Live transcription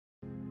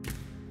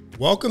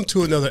Welcome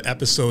to another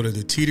episode of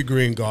the Tee to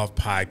Green Golf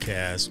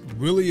Podcast.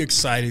 Really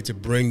excited to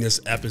bring this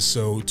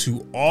episode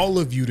to all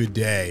of you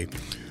today.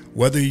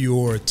 Whether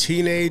you're a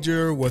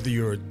teenager, whether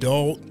you're an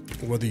adult,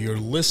 whether you're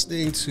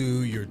listening to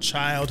your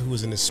child who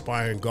is an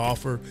aspiring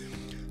golfer,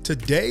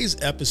 today's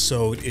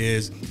episode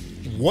is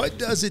what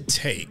does it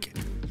take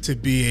to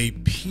be a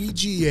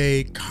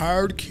PGA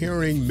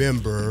card-carrying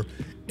member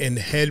and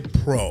head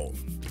pro?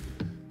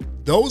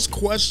 Those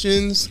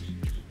questions,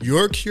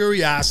 your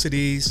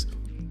curiosities,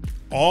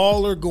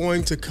 all are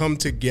going to come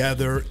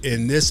together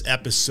in this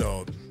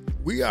episode.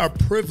 We are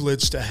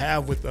privileged to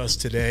have with us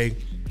today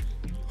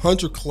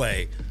Hunter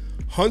Clay.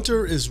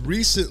 Hunter is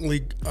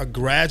recently a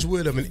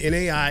graduate of an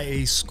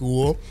NAIA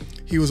school.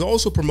 He was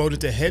also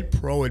promoted to head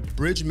pro at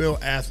Bridge Mill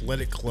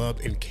Athletic Club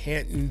in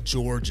Canton,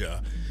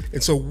 Georgia.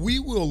 And so we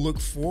will look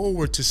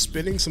forward to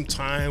spending some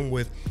time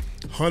with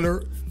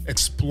Hunter,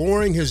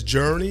 exploring his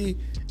journey,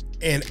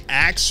 and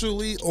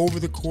actually over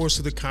the course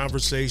of the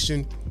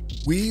conversation,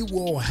 we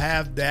will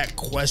have that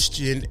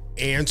question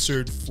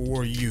answered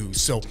for you.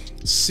 So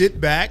sit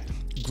back,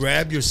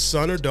 grab your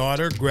son or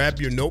daughter,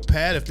 grab your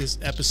notepad if this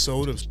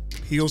episode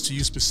appeals to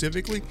you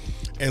specifically,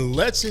 and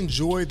let's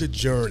enjoy the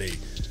journey.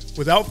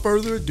 Without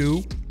further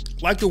ado,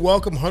 I'd like to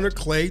welcome Hunter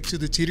Clay to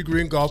the Tee to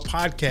Green Golf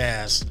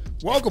Podcast.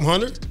 Welcome,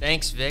 Hunter.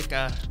 Thanks, Vic.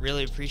 I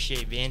really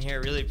appreciate being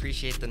here. Really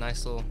appreciate the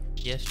nice little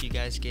gift you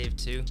guys gave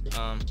too.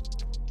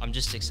 I'm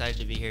just excited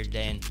to be here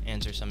today and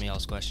answer some of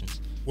y'all's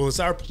questions. Well,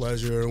 it's our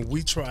pleasure.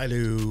 We try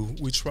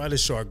to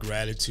show our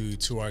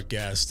gratitude to our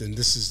guests, and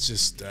this is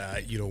just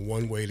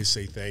one way to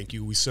say thank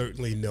you. We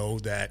certainly know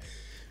that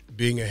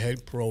being a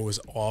head pro is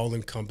all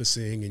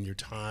encompassing, and your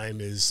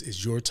time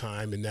is your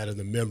time and that of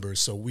the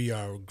members. So we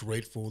are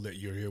grateful that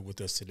you're here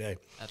with us today.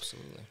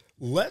 Absolutely.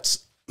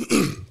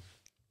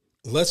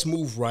 Let's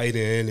move right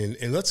in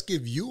and let's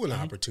give you an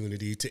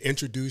opportunity to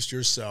introduce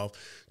yourself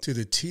to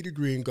the Tee to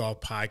Green Golf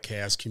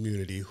Podcast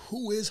community.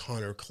 Who is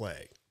Hunter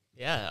Clay?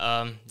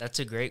 Yeah, that's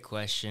a great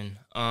question.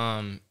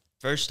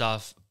 First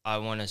off, I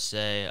want to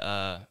say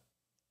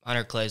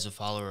Hunter Clay is a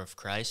follower of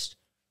Christ.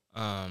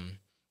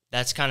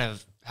 That's kind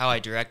of how I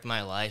direct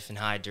my life and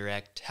how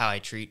I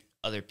treat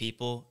other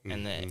people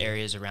and the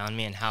areas around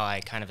me and how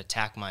I kind of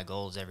attack my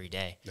goals every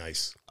day.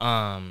 Nice.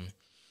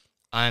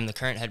 I'm the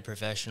current head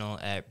professional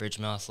at Bridge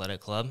Mill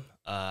Athletic Club.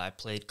 I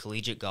played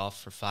collegiate golf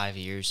for 5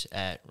 years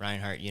at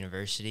Reinhardt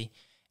University,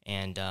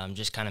 and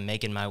just kind of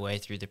making my way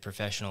through the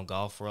professional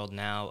golf world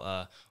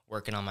now,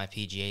 working on my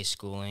PGA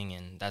schooling,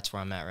 and that's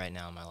where I'm at right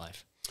now in my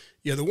life.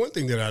 Yeah, the one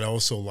thing that I'd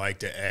also like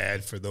to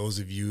add for those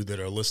of you that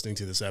are listening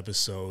to this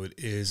episode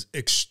is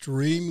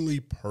extremely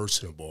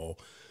personable.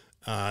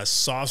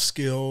 Soft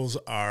skills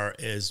are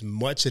as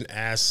much an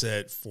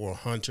asset for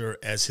Hunter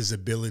as his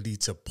ability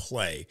to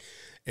play.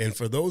 And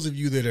for those of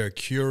you that are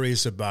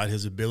curious about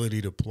his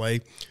ability to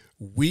play,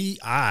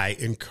 I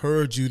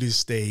encourage you to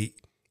stay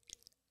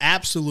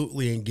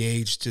absolutely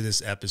engaged to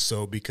this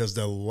episode, because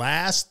the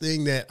last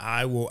thing that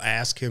I will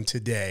ask him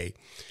today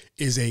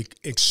is a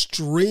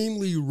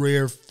extremely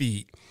rare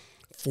feat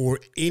for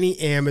any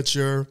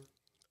amateur,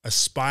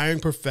 aspiring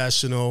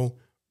professional,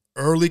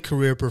 early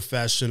career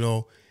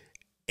professional,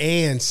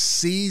 and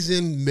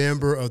seasoned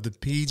member of the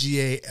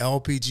PGA,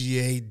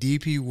 LPGA,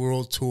 DP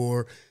World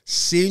Tour,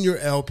 Senior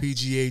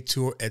LPGA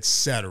Tour,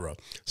 etc.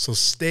 So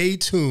stay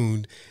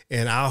tuned,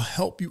 and I'll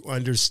help you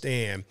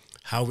understand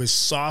how his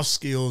soft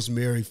skills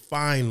marry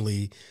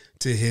finely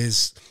to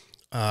his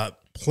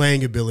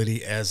playing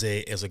ability as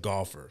a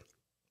golfer.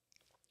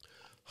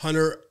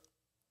 Hunter,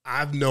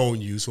 I've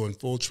known you, so in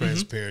full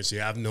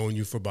transparency, I've known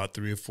you for about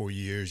 3 or 4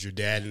 years. Your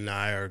dad and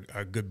I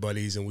are good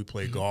buddies, and we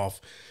play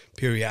golf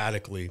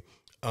periodically.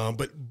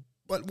 But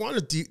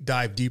want to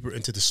dive deeper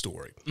into the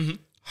story.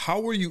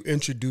 How were you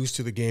introduced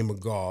to the game of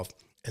golf,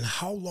 and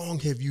how long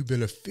have you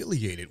been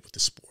affiliated with the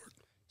sport?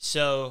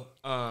 So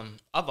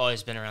I've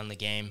always been around the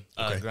game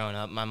growing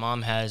up. My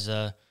mom has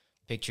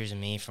pictures of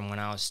me from when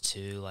I was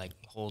 2, like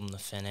holding the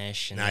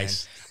finish. And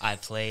nice. Then I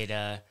played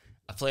a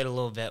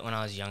little bit when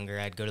I was younger.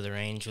 I'd go to the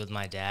range with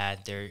my dad.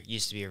 There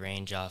used to be a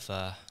range off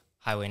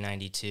Highway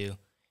 92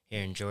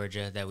 here in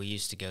Georgia that we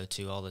used to go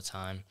to all the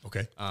time.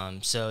 Okay.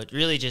 So it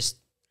really just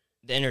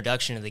the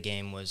introduction to the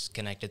game was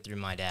connected through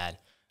my dad.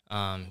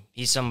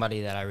 He's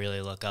somebody that I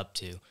really look up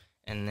to.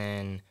 And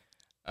then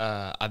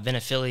I've been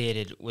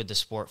affiliated with the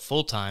sport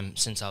full-time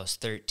since I was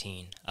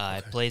 13.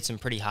 I played some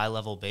pretty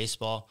high-level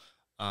baseball,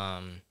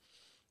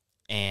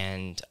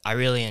 and I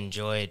really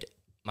enjoyed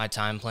my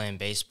time playing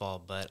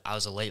baseball, but I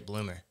was a late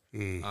bloomer.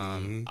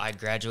 I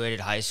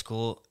graduated high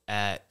school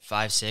at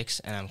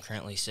 5'6", and I'm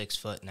currently 6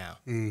 foot now.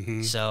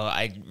 So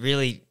I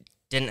really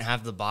didn't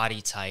have the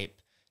body type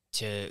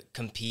to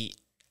compete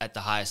at the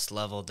highest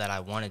level that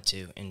I wanted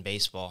to in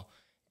baseball.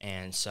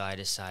 And so I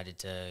decided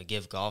to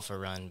give golf a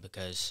run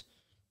because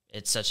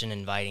it's such an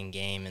inviting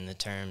game in the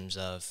terms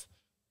of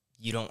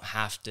you don't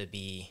have to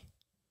be,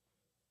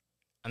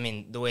 I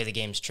mean, the way the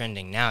game's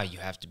trending now, you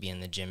have to be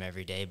in the gym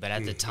every day. But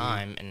at the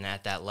time and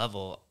at that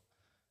level,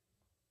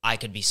 I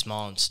could be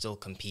small and still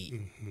compete.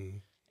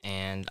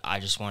 and I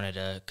just wanted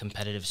a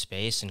competitive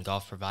space, and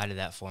golf provided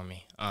that for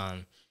me.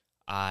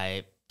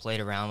 I played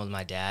around with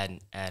my dad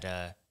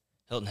at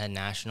Hilton Head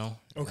National,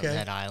 Hilton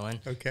Head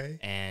Island. Okay.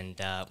 And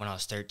when I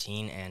was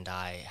 13, and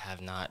I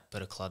have not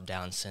put a club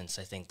down since.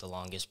 I think the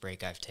longest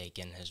break I've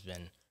taken has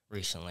been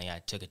recently. I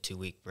took a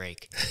 2-week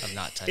break of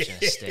not touching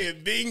a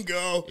stick.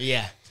 Bingo.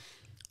 Yeah.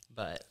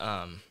 But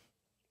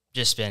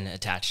just been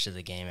attached to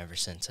the game ever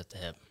since at the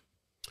hip.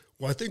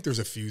 Well, I think there's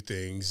a few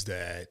things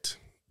that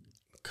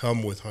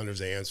come with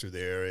Hunter's answer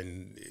there,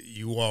 and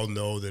you all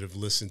know that have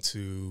listened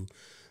to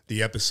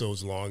the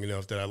episodes long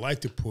enough that I like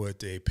to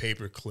put a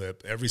paper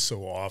clip every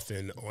so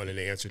often on an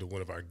answer to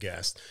one of our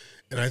guests.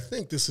 And I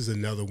think this is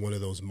another one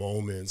of those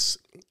moments.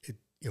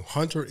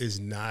 Hunter is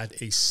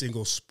not a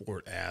single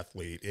sport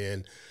athlete,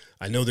 and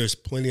I know there's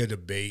plenty of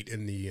debate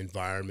in the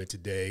environment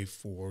today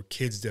for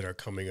kids that are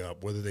coming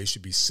up, whether they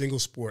should be single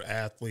sport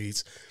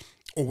athletes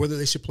or whether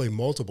they should play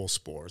multiple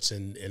sports.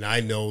 And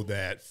I know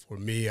that for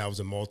me, I was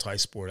a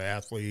multi-sport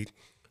athlete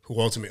who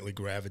ultimately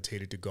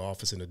gravitated to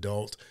golf as an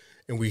adult.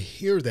 And we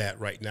hear that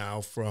right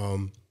now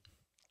from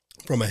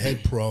a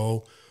head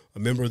pro, a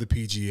member of the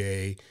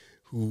PGA,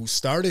 who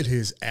started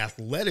his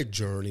athletic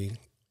journey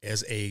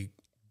as a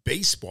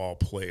baseball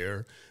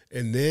player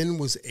and then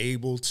was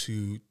able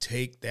to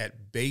take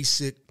that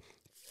basic,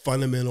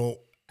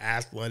 fundamental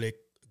athletic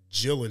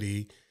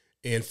agility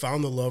and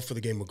found the love for the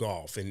game of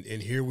golf. And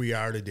here we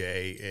are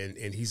today,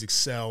 and he's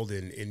excelled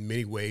in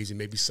many ways, and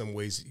maybe some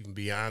ways even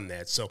beyond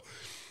that. So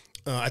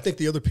I think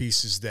the other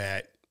piece is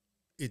that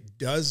it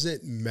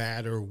doesn't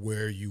matter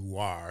where you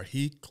are.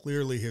 He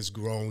clearly has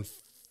grown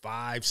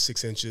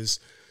 5-6 inches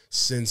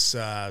since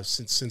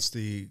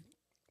the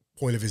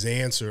point of his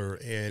answer,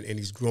 and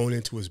he's grown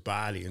into his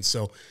body. And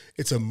so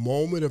it's a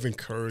moment of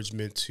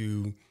encouragement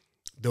to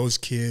those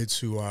kids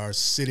who are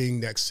sitting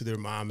next to their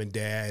mom and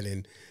dad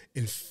and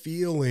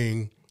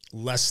feeling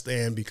less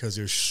than because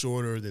they're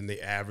shorter than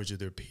the average of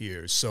their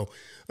peers. So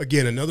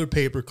again, another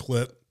paper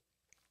clip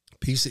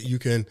piece that you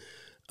can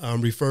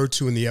refer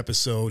to in the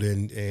episode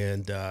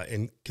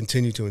and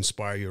continue to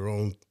inspire your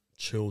own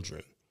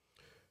children.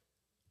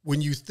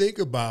 When you think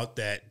about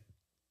that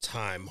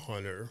time,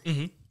 Hunter,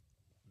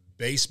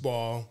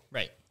 baseball,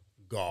 right,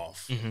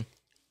 golf,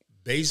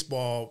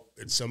 baseball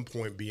at some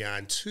point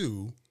beyond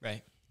 2,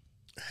 right,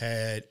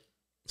 had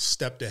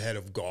stepped ahead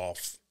of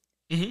golf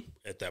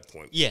at that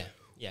point. Yeah.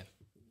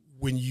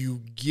 When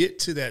you get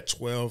to that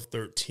 12,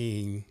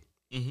 13,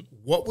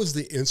 what was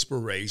the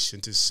inspiration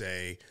to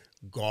say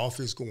golf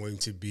is going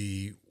to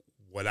be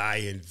what I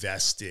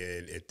invest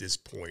in at this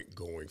point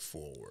going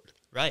forward?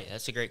 Right,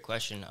 that's a great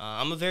question.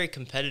 I'm a very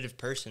competitive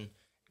person,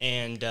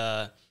 and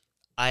I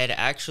had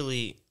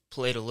actually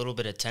played a little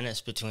bit of tennis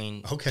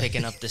between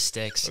picking up the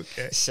sticks.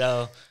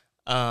 So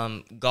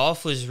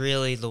golf was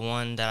really the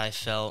one that I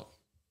felt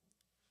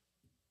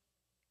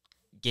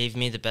gave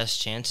me the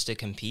best chance to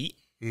compete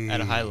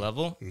at a high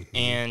level.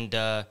 And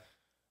I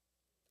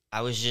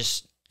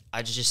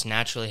just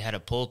naturally had a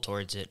pull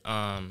towards it.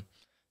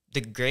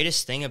 The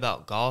greatest thing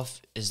about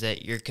golf is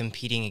that you're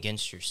competing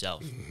against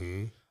yourself.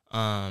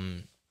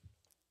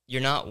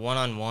 You're not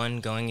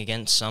one-on-one going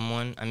against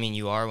someone. I mean,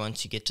 you are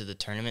once you get to the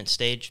tournament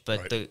stage,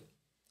 but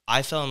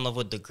I fell in love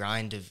with the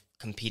grind of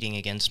competing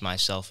against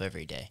myself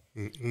every day.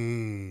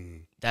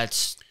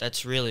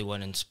 That's really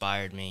what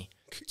inspired me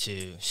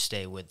to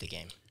stay with the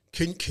game.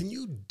 Can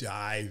you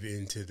dive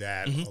into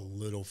that a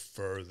little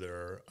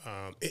further?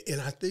 And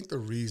I think the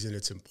reason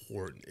it's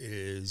important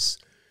is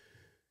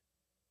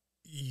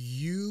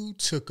you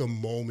took a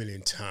moment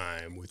in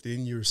time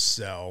within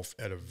yourself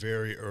at a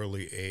very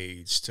early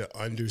age to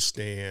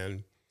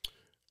understand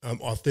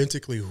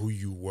authentically who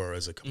you were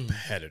as a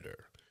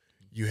competitor.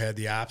 You had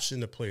the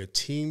option to play a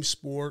team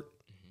sport.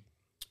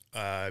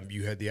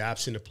 You had the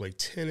option to play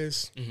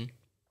tennis.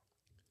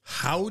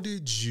 How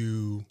did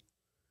you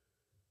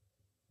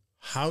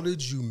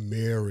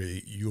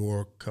marry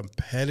your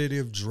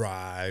competitive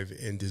drive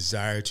and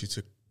desire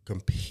to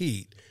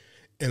compete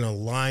and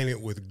align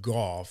it with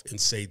golf and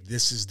say,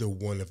 this is the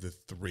one of the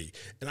 3?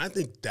 And I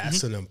think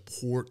that's an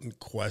important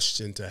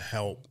question to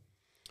help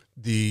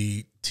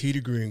the Tee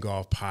to Green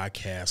Golf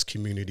podcast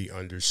community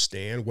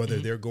understand, whether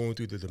they're going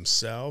through it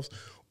themselves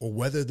or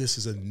whether this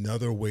is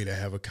another way to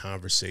have a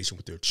conversation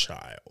with their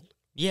child.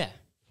 Yeah.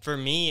 For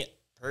me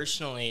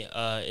personally,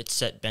 it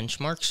set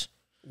benchmarks.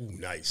 Ooh,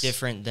 nice.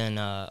 Different than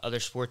other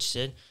sports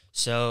did.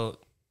 So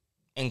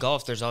in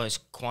golf, there's always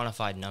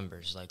quantified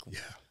numbers. Like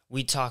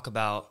we talk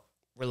about,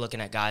 we're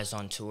looking at guys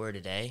on tour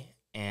today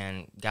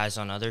and guys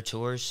on other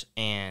tours,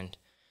 and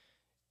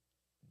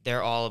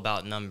they're all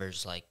about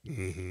numbers. Like,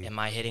 am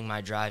I hitting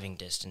my driving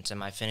distance?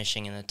 Am I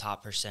finishing in the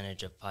top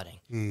percentage of putting?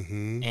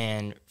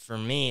 And for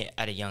me,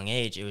 at a young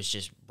age, it was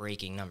just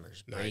breaking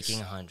numbers, breaking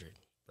 100,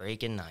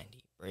 breaking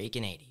 90,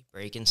 breaking 80,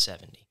 breaking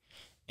 70,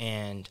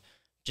 and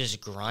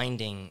just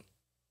grinding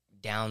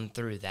down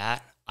through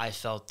that. I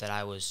felt that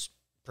I was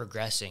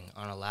progressing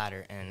on a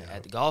ladder, and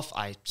at the golf,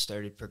 I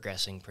started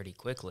progressing pretty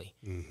quickly.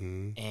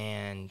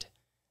 And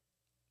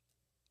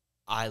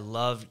I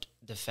loved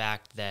the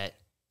fact that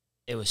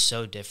it was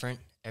so different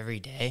every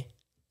day.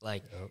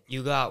 Like, Yep.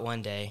 you go out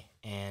one day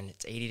and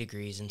it's 80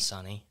 degrees and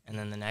sunny, and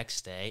then the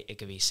next day it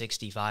could be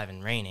 65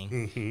 and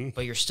raining,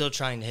 but you're still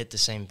trying to hit the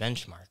same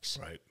benchmarks.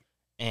 Right.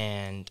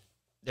 And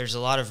there's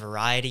a lot of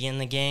variety in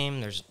the game.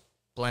 There's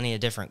plenty of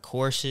different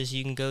courses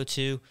you can go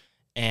to,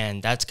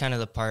 and that's kind of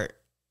the part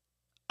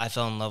I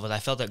fell in love with. I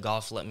felt that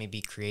golf let me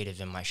be creative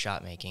in my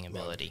shot-making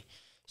ability. Right.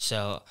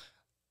 So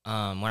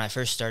when I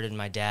first started,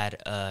 my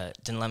dad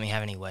didn't let me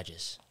have any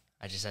wedges.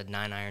 I just had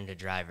 9-iron to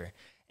driver.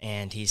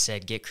 And he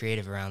said, get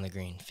creative around the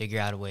green. Figure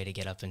out a way to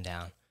get up and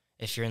down.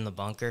 If you're in the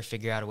bunker,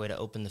 figure out a way to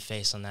open the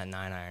face on that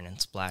 9-iron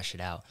and splash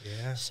it out.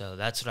 Yeah. So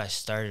that's what I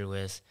started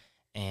with.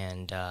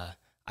 And I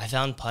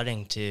found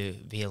putting to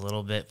be a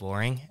little bit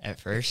boring at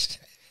first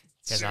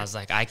because sure. I was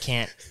like, I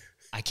can't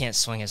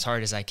swing as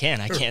hard as I can.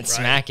 I can't right.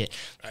 smack it.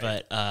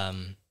 Right. But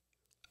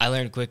I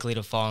learned quickly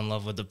to fall in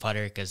love with the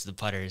putter because the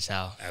putter is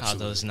how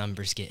those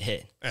numbers get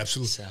hit.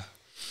 Absolutely. So.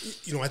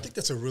 You know, I think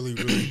that's a really,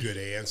 really good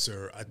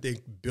answer. I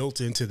think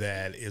built into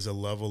that is a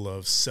level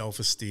of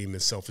self-esteem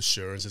and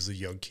self-assurance as a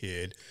young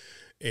kid.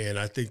 And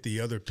I think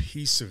the other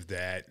piece of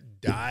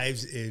that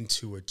dives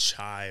into a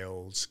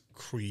child's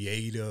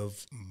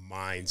creative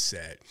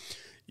mindset.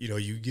 You know,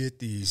 you get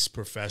these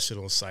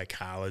professional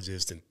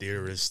psychologists and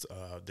theorists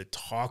that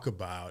talk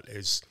about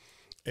as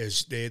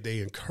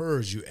they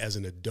encourage you as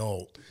an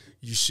adult,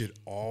 you should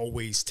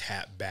always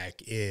tap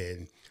back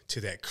in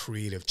to that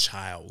creative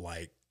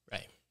childlike.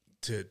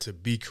 To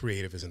be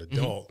creative as an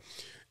adult.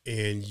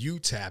 And you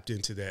tapped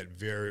into that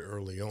very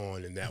early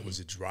on, and that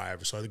was a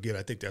driver. So, again,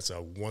 I think that's a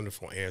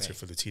wonderful answer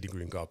for the Tee to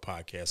Green Golf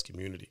podcast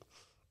community.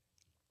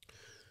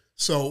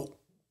 So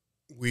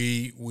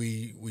we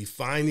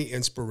find the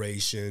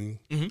inspiration.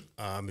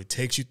 It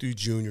takes you through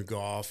junior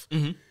golf,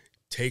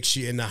 takes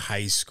you into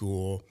high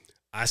school.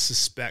 I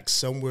suspect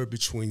somewhere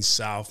between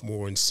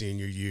sophomore and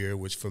senior year,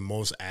 which for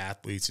most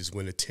athletes is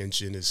when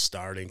attention is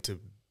starting to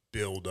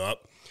build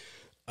up.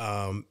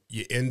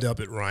 You end up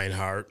at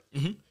Reinhardt,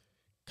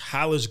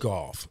 college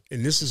golf,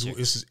 and this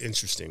is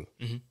interesting.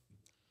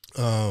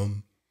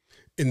 In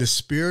the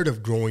spirit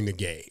of growing the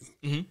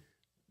game,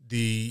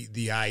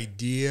 the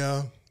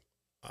idea,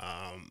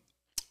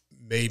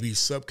 maybe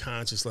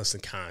subconscious, less than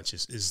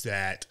conscious, is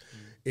that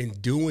in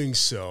doing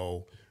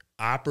so,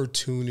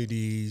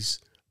 opportunities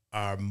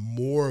are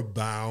more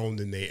abound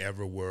than they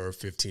ever were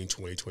 15,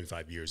 20,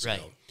 25 years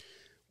ago.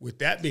 With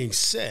that being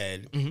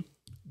said,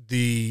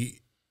 the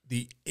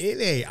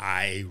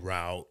NAIA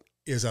route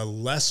is a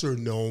lesser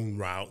known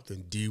route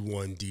than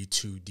D1,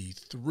 D2,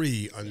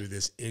 D3 under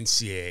this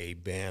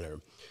NCAA banner.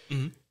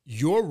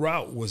 Your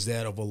route was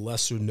that of a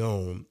lesser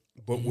known,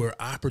 but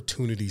where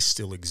opportunities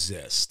still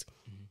exist.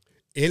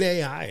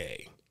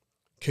 NAIA,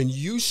 can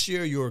you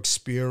share your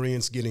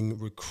experience getting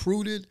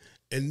recruited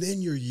and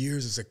then your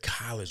years as a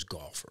college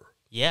golfer?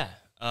 Yeah,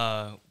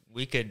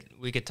 we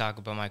could talk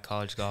about my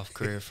college golf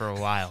career for a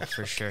while,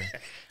 for sure.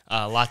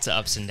 Lots of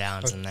ups and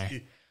downs in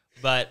there.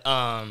 But,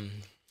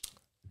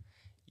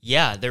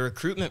 yeah, the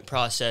recruitment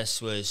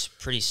process was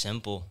pretty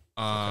simple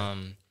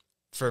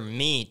for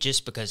me,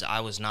 just because I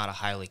was not a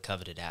highly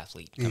coveted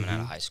athlete coming out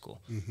of high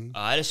school.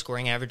 I had a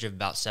scoring average of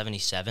about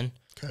 77.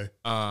 Okay.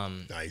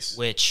 Nice.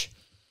 Which,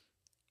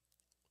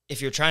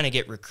 if you're trying to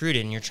get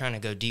recruited and you're trying to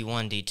go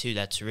D1, D2,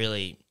 that's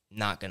really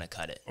not going to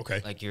cut it.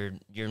 Okay. Like, you're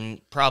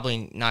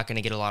probably not going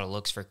to get a lot of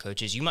looks for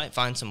coaches. You might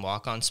find some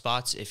walk-on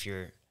spots if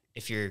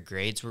your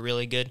grades were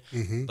really good,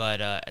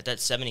 but at that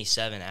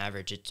 77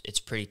 average, it's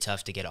pretty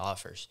tough to get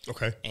offers.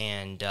 Okay.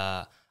 And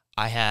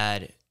I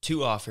had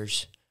 2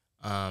 offers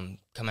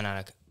coming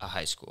out of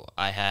high school.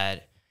 I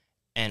had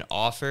an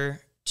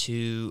offer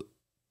to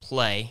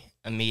play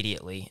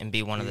immediately and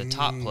be one of the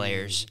top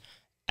players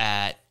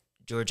at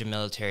Georgia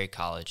Military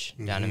College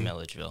down in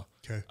Milledgeville.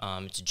 Okay.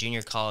 It's a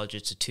junior college.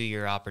 It's a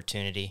 2-year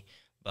opportunity,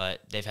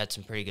 but they've had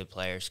some pretty good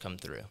players come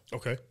through.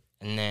 Okay.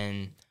 And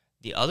then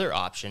the other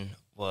option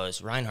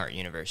was Reinhardt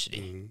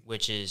University,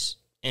 which is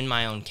in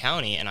my own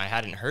county, and I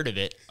hadn't heard of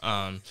it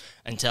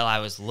until I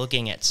was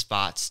looking at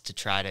spots to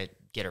try to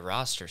get a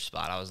roster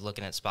spot. I was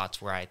looking at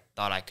spots where I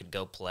thought I could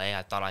go play.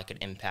 I thought I could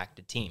impact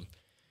a team.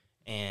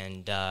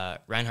 And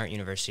Reinhardt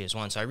University is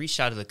one. So I reached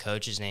out to the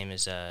coach. His name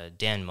is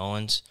Dan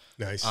Mullins.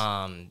 Nice.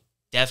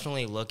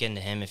 Definitely look into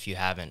him if you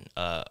haven't.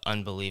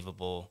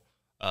 Unbelievable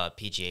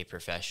PGA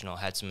professional,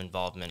 had some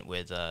involvement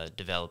with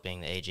developing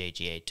the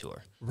AJGA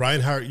tour.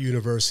 Reinhardt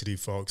University,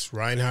 folks.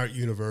 Reinhardt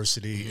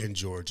University in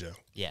Georgia.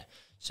 Yeah.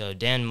 So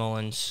Dan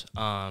Mullins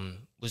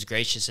was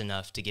gracious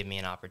enough to give me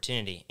an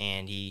opportunity,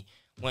 and he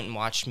went and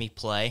watched me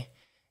play,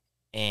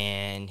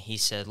 and he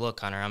said, look,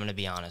 Hunter, I'm going to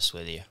be honest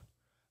with you.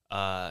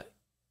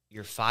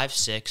 You're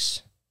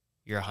 5'6",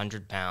 you're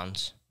 100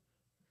 pounds.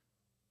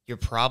 You're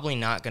probably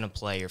not going to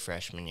play your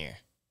freshman year.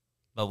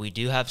 But we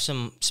do have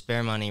some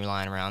spare money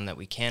lying around that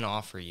we can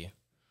offer you.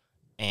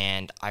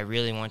 And I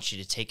really want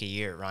you to take a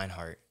year at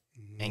Reinhardt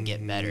and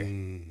get better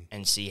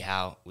and see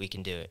how we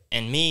can do it.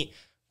 And me,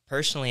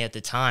 personally, at the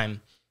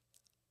time,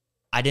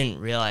 I didn't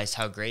realize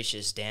how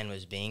gracious Dan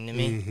was being to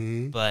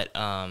me. But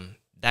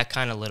that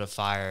kind of lit a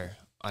fire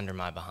under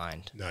my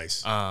behind.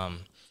 Nice.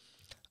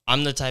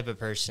 I'm the type of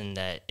person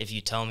that if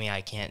you tell me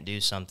I can't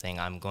do something,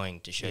 I'm going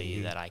to show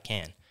you that I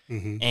can.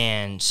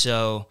 And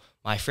so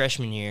my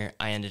freshman year,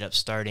 I ended up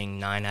starting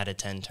 9 out of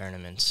 10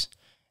 tournaments.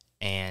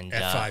 And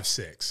at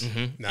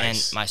 5'6".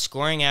 Nice. And my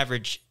scoring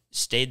average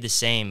stayed the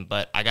same,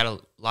 but I got a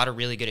lot of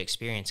really good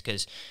experience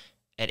because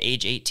at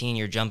age 18,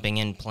 you're jumping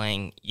in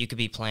playing. You could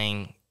be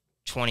playing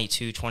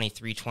 22,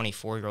 23,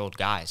 24-year-old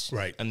guys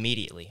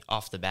immediately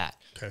off the bat.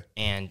 Okay.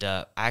 And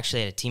I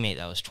actually had a teammate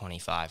that was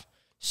 25.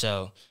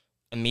 So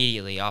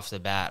immediately off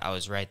the bat, I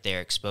was right there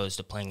exposed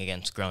to playing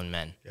against grown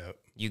men. Yep.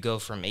 You go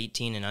from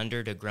 18 and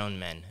under to grown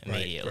men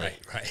immediately.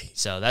 Right.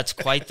 So that's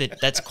quite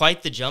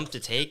the jump to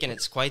take, and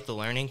it's quite the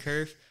learning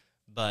curve.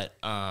 But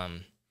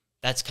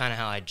that's kind of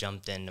how I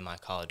jumped into my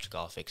college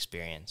golf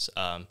experience.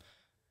 I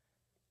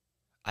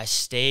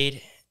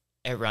stayed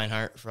at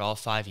Reinhardt for all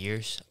 5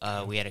 years.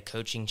 We had a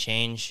coaching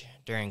change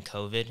during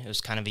COVID. It was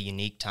kind of a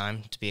unique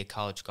time to be a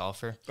college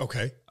golfer.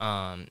 Okay.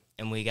 And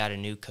we got a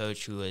new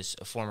coach who was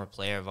a former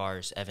player of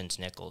ours, Evans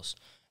Nichols.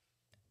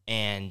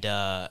 And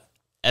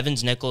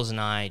Evans Nichols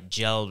and I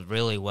gelled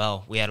really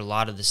well. We had a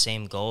lot of the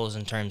same goals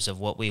in terms of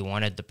what we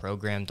wanted the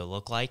program to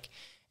look like,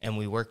 and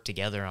we worked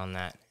together on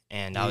that.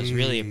 And I was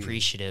really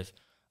appreciative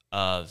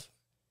of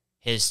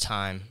his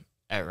time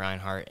at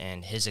Reinhardt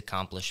and his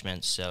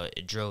accomplishments, so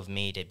it drove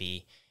me to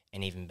be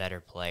an even better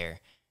player.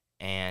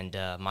 And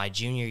my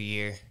junior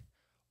year,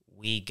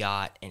 we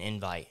got an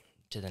invite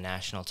to the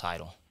national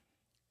title.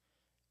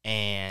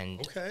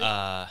 And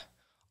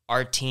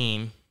our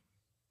team,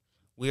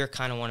 we are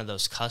kind of one of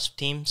those cusp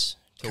teams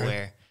to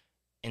where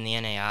in the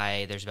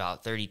NAIA, there's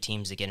about 30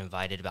 teams that get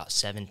invited, about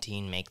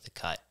 17 make the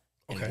cut.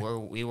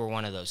 And we were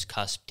one of those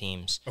cusp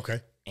teams. Okay.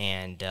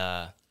 And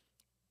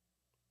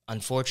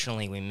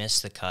unfortunately, we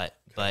missed the cut.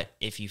 But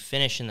if you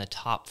finish in the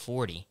top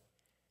 40,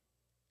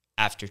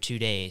 after 2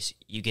 days,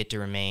 you get to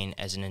remain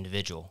as an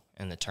individual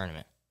in the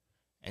tournament.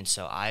 And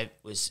so I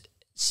was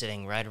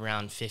sitting right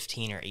around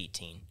 15 or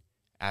 18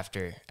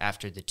 after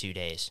the 2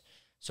 days.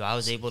 So I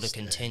was able to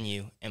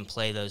continue and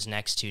play those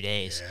next 2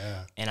 days.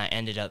 Yeah. And I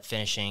ended up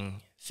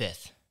finishing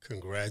 5th.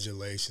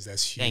 Congratulations.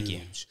 That's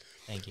huge.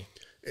 Thank you.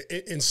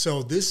 And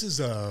so this is,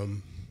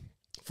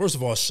 first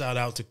of all, shout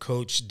out to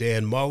Coach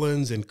Dan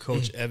Mullins and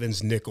Coach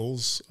Evans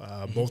Nichols,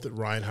 both at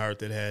Reinhardt,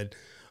 that had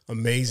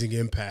amazing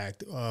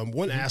impact.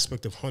 One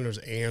aspect of Hunter's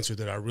answer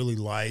that I really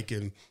like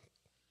and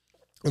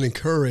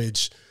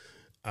encourage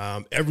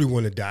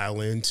everyone to dial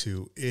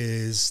into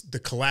is the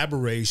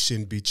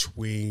collaboration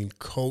between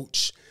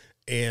coach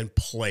and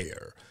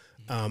player.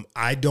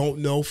 I don't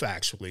know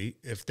factually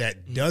if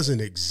that doesn't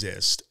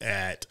exist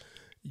at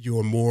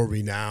your more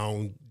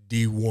renowned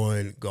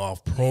D1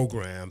 golf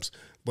programs,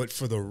 but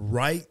for the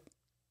right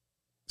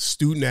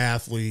student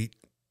athlete,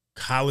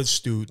 college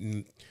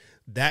student,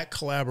 that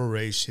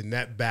collaboration,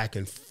 that back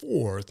and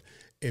forth,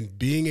 and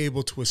being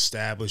able to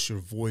establish your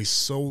voice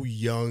so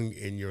young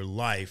in your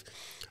life,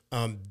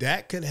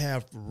 that could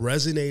have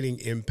resonating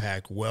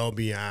impact well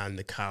beyond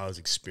the college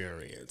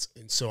experience.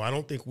 And so I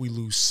don't think we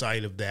lose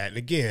sight of that. And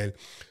again,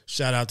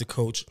 shout out to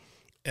Coach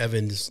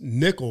Evans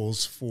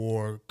Nichols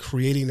for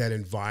creating that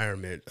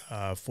environment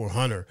for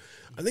Hunter.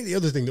 I think the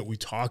other thing that we're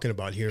talking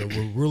about here, and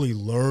we're really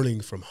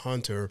learning from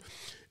Hunter,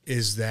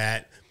 is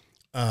that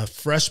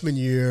freshman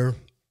year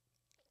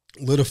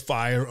lit a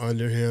fire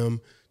under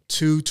him.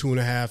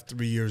 2.5,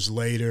 3 years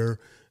later,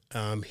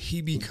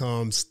 he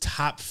becomes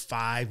top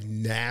 5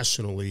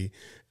 nationally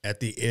at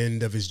the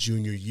end of his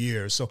junior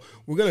year. So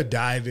we're going to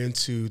dive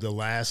into the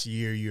last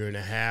year and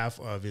a half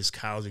of his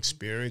college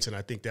experience, and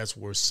I think that's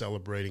worth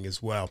celebrating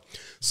as well.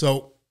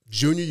 So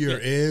junior year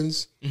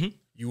ends,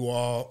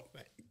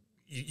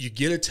 you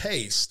get a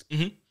taste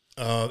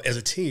as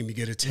a team. You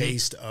get a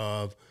taste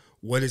of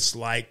what it's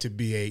like to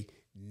be a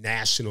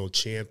national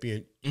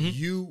champion.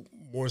 You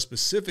more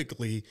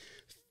specifically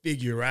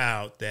figure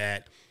out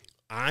that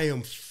I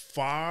am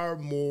far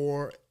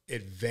more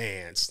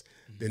advanced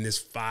than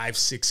this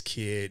 5'6"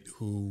 kid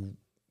who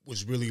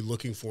was really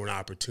looking for an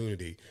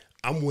opportunity.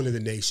 I'm one of the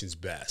nation's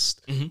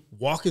best.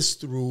 Walk us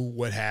through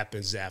what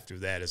happens after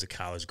that as a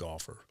college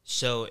golfer.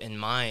 So in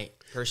my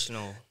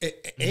personal...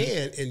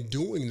 And in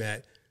doing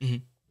that,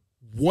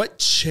 what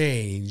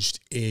changed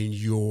in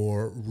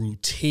your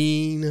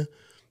routine?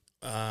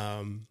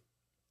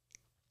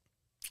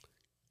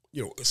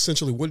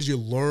 Essentially, what did you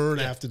learn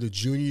after the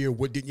junior year?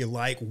 What didn't you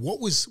like? What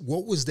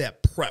was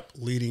that prep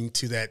leading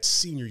to that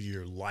senior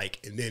year like?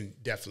 And then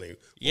definitely,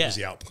 what was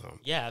the outcome?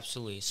 Yeah,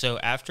 absolutely. So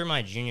after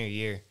my junior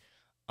year,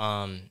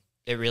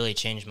 it really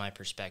changed my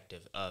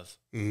perspective of,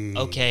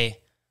 okay,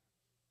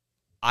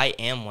 I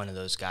am one of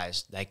those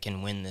guys that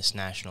can win this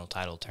national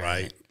title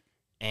tournament. Right.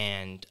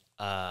 And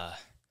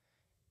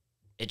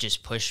it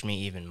just pushed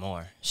me even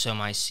more. So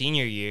my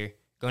senior year,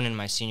 going into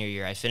my senior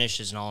year, I finished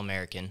as an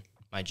All-American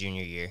my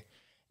junior year.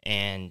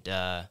 And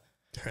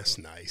that's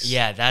nice.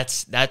 Yeah,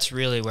 that's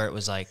really where it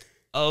was like,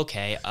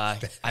 okay, I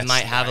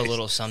might have a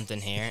little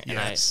something here. And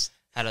I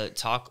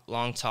had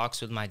long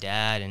talks with my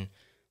dad, and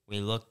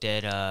we looked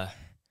at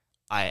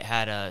I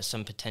had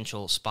some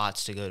potential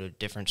spots to go to a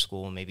different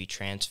school, maybe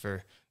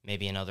transfer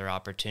maybe another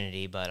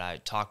opportunity, but I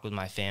talked with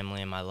my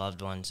family and my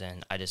loved ones,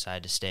 and I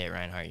decided to stay at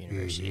Reinhardt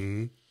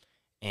University.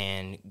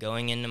 And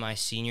going into my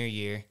senior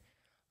year,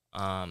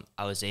 I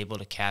was able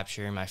to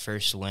capture my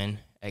first win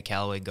at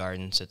Callaway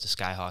Gardens at the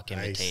Skyhawk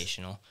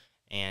Invitational.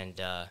 And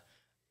I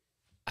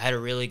had a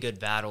really good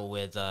battle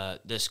with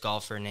this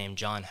golfer named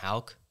John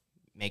Houck.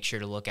 Make sure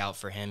to look out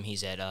for him.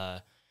 He's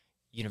at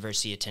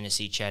University of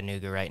Tennessee,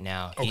 Chattanooga right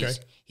now. Okay.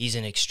 He's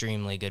an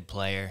extremely good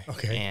player.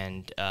 Okay.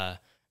 And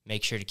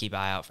make sure to keep an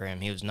eye out for him.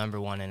 He was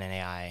 #1 in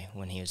NAIA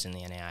when he was in the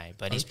NAIA,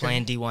 but he's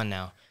playing D1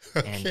 now.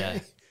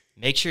 And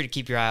make sure to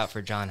keep your eye out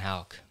for John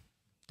Houck.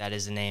 That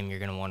is the name you're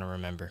going to want to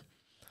remember.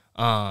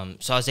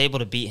 So I was able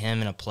to beat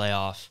him in a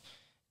playoff,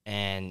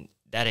 and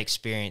that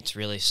experience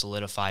really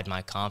solidified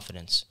my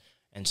confidence.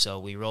 And so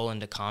we roll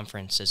into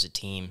conference as a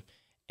team,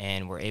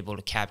 and we're able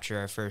to capture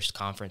our first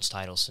conference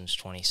title since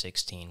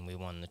 2016. We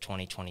won the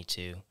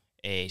 2022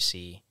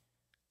 AAC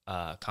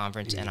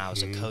conference, and I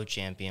was a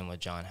co-champion with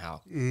John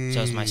Houck. So it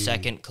was my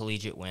second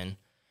collegiate win,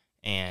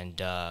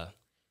 and I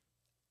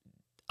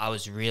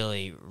was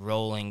really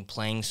rolling,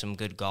 playing some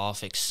good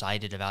golf,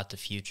 excited about the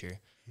future.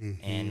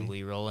 And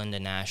we roll into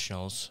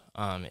nationals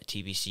at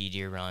TBC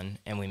Deer Run,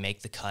 and we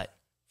make the cut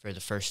for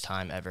the first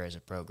time ever as a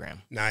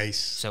program. Nice.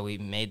 So we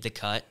made the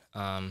cut.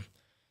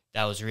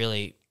 That was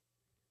really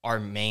our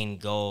main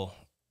goal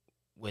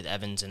with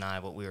Evans and I.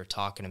 What we were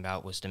talking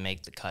about was to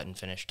make the cut and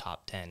finish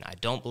top 10. I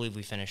don't believe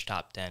we finished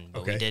top 10,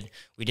 but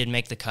we did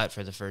make the cut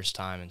for the first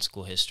time in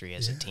school history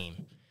as a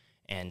team.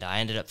 And I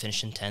ended up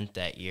finishing 10th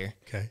that year.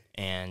 Okay.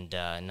 And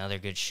another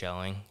good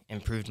showing.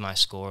 Improved my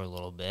score a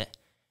little bit.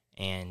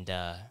 And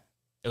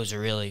it was a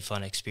really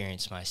fun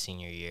experience my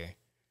senior year.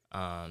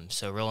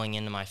 So rolling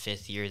into my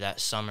 5th year that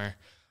summer,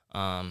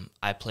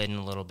 I played in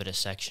a little bit of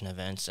section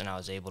events, and I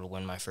was able to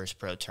win my first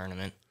pro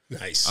tournament.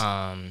 Nice.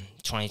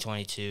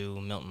 2022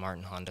 Milton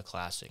Martin Honda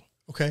Classic.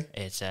 Okay.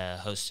 It's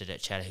hosted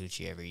at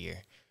Chattahoochee every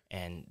year.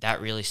 And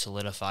that really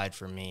solidified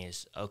for me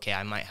is, okay,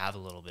 I might have a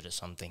little bit of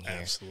something here.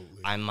 Absolutely.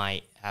 I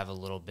might have a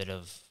little bit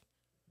of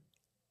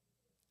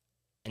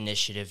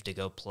initiative to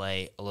go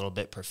play a little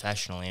bit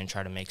professionally and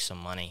try to make some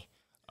money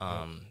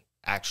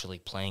actually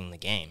playing the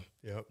game,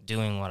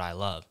 doing what I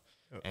love.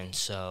 And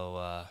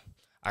so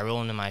I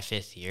roll into my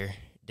 5th year,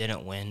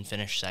 didn't win,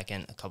 finished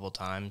second a couple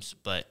times,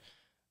 but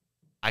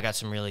I got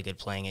some really good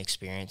playing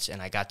experience, and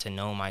I got to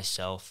know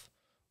myself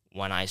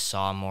when I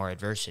saw more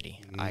adversity.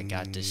 I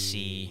got to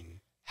see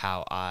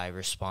how I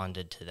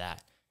responded to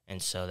that.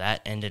 And so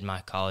that ended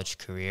my college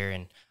career,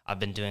 and I've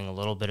been doing a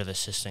little bit of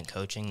assistant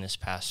coaching this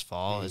past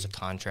fall as a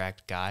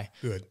contract guy.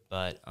 Good.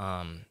 But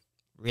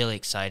really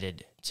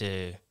excited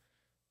to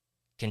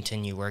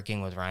continue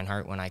working with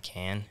Reinhardt when I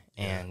can,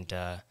 and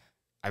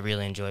I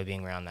really enjoy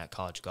being around that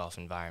college golf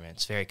environment.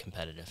 It's very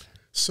competitive.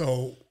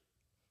 So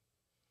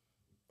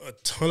a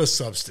ton of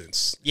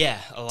substance. Yeah,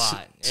 a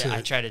lot.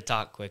 I try to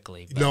talk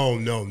quickly. But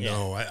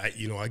No. I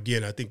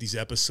again, I think these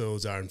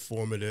episodes are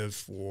informative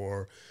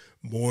for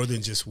more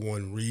than just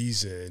one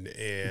reason,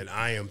 and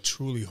I am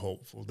truly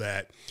hopeful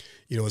that,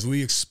 as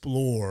we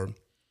explore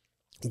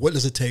what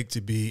does it take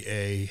to be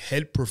a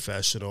head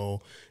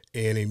professional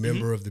and a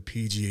member of the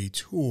PGA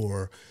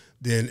Tour,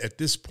 then at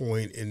this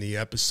point in the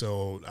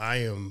episode, I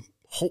am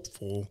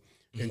hopeful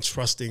and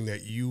trusting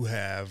that you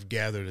have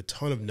gathered a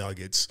ton of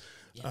nuggets.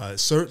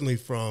 Certainly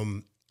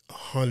from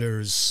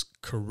Hunter's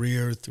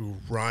career through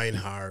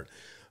Reinhardt,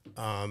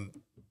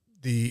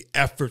 the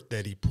effort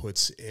that he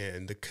puts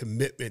in, the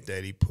commitment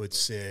that he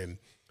puts in,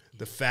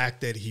 the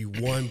fact that he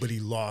won but he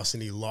lost,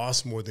 and he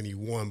lost more than he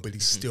won, but he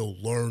still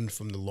learned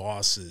from the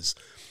losses.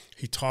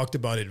 He talked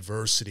about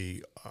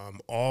adversity.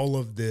 All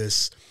of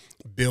this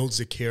builds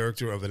the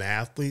character of an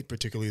athlete,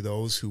 particularly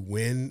those who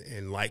win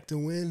and like to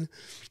win,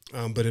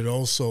 but it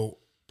also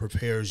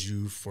prepares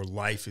you for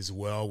life as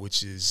well,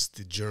 which is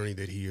the journey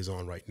that he is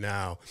on right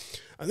now.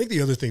 I think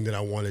the other thing that I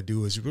want to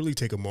do is really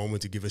take a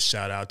moment to give a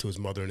shout out to his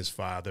mother and his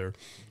father.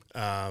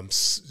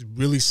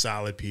 Really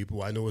solid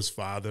people. I know his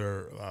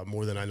father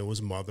more than I know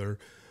his mother,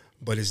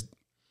 but his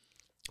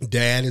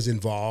dad is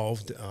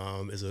involved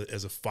as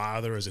a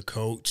father, as a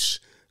coach.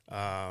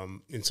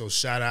 And so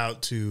shout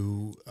out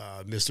to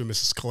Mr. and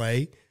Mrs.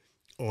 Clay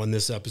on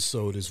this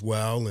episode as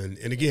well. And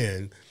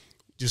again,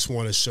 just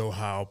want to show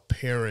how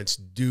parents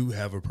do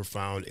have a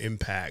profound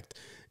impact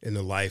in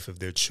the life of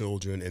their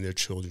children and their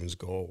children's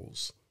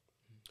goals.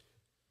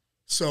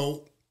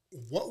 So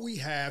what we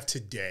have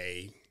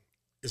today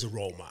is a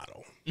role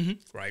model,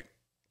 right?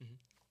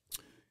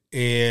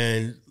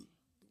 And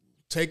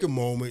take a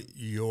moment,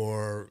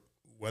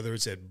 whether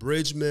it's at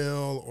Bridge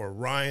Mill or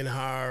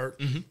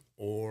Reinhardt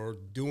or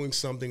doing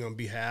something on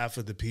behalf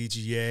of the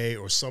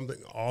PGA or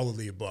something, all of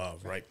the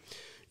above, right?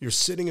 You're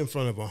sitting in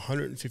front of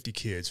 150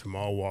 kids from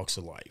all walks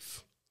of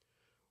life.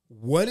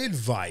 What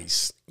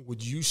advice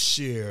would you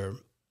share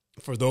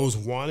for those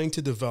wanting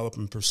to develop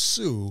and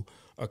pursue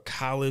a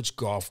college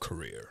golf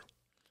career?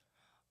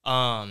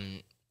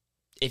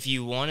 If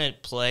you want to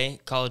play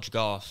college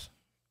golf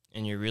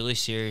and you're really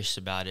serious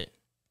about it,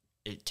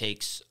 it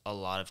takes a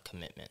lot of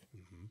commitment.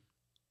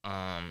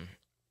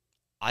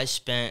 I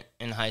spent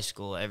in high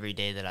school every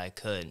day that I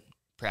could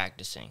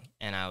practicing,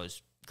 and I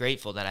was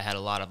grateful that I had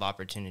a lot of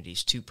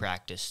opportunities to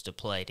practice, to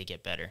play, to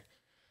get better.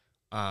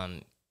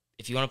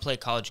 If you want to play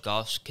college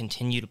golf,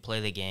 continue to play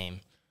the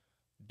game.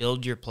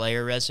 Build your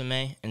player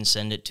resume and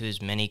send it to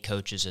as many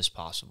coaches as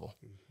possible.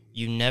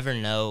 You never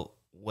know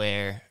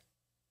where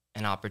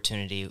an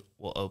opportunity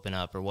will open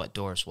up or what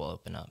doors will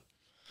open up.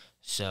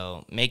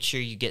 So make sure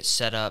you get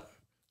set up.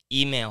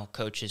 Email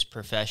coaches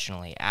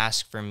professionally.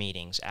 Ask for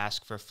meetings.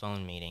 Ask for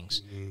phone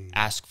meetings.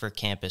 Ask for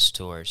campus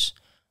tours.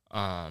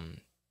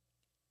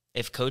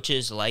 If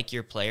coaches like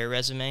your player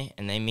resume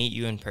and they meet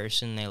you in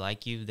person, they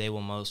like you, they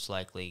will most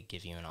likely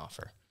give you an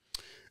offer.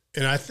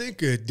 And I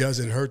think it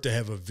doesn't hurt to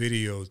have a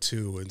video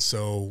too. And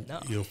so,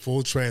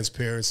 full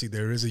transparency,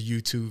 there is a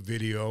YouTube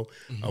video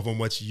of a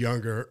much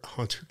younger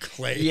Hunter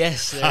Clay.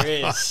 Yes, there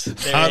is.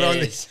 Out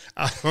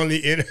on the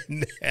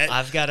internet.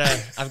 I've got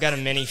a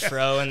mini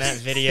fro in that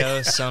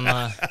video. Some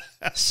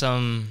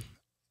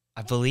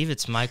I believe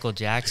it's Michael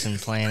Jackson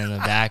playing in the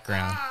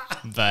background.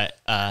 But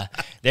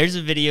there's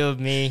a video of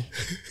me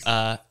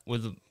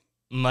with a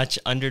much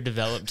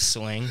underdeveloped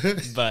swing.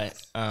 But,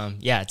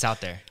 it's out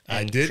there. And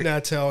I did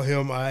not tell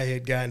him I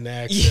had gotten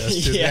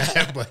access to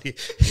that, but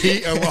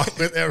he, along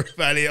with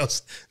everybody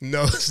else,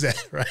 knows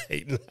that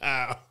right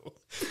now.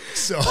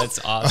 So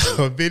that's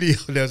awesome. A video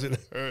doesn't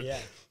hurt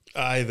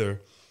either.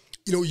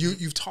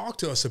 You've talked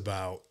to us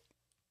about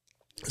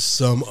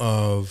some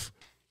of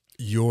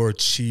your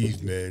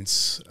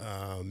achievements,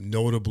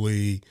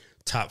 notably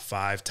top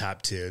 5,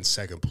 top 10,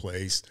 second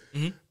place.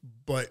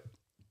 But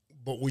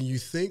when you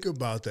think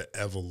about the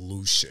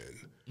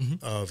evolution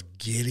of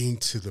getting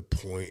to the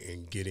point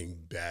and getting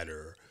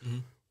better,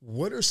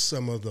 what are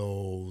some of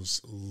those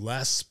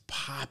less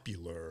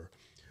popular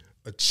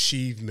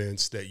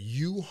achievements that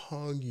you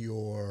hung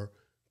your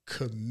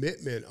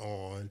commitment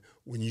on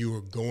when you were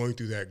going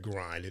through that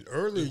grind? And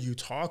earlier you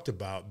talked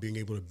about being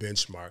able to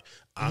benchmark.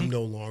 I'm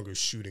no longer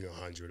shooting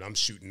 100. I'm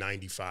shooting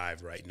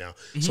 95 right now.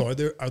 So are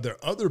there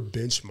other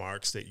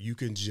benchmarks that you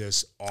can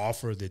just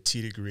offer the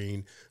Tee to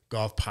Green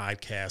Golf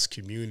Podcast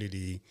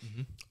community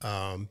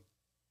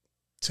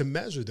to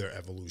measure their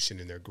evolution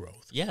and their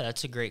growth? Yeah,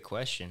 that's a great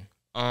question.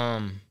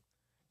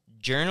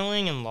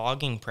 Journaling and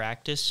logging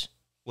practice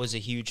was a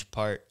huge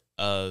part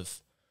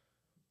of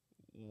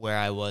where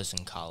I was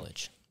in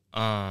college.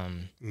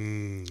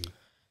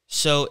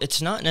 So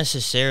it's not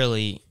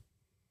necessarily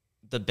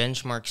the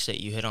benchmarks that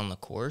you hit on the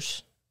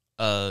course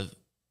of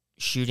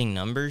shooting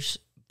numbers,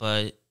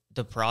 but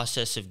the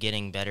process of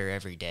getting better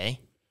every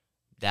day.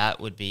 That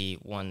would be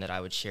one that I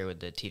would share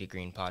with the Tee to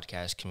Green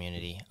podcast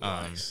community.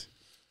 Nice.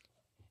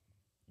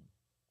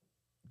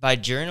 By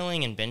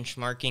journaling and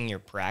benchmarking your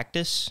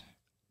practice,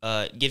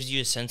 it gives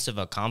you a sense of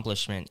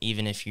accomplishment,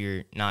 even if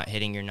you're not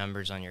hitting your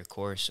numbers on your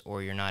course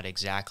or you're not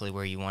exactly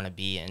where you want to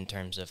be in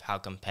terms of how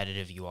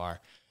competitive you are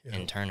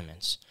in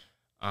tournaments.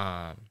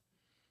 I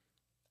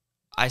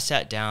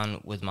sat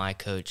down with my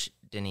coach,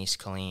 Denise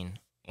Colleen,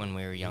 when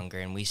we were younger,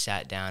 and we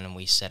sat down and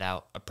we set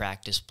out a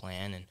practice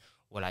plan and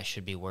what I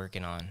should be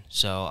working on.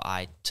 So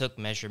I took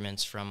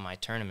measurements from my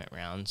tournament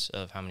rounds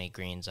of how many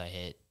greens I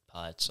hit,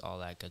 putts, all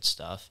that good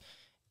stuff,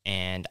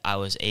 and I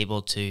was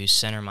able to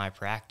center my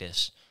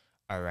practice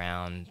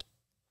around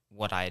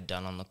what I had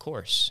done on the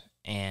course,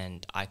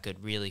 and I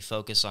could really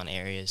focus on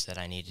areas that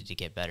I needed to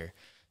get better.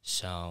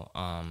 So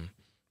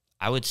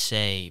I would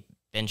say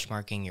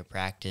benchmarking your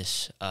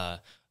practice,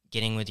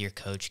 getting with your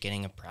coach,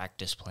 getting a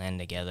practice plan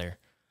together.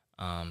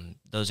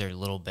 Those are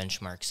little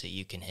benchmarks that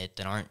you can hit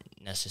that aren't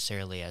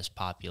necessarily as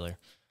popular.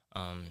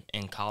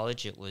 In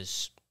college, it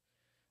was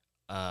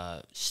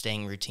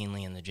staying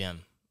routinely in the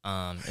gym.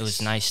 It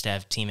was nice to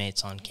have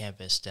teammates on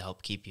campus to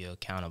help keep you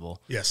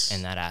accountable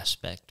in that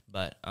aspect.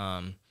 But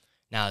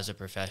now as a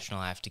professional,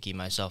 I have to keep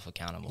myself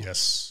accountable.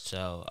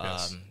 So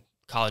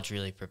college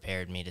really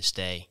prepared me to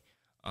stay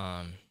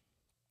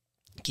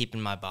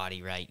keeping my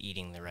body right,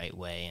 eating the right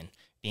way, and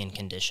being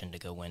conditioned to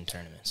go win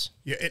tournaments.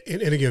 Yeah,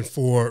 and again,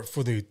 for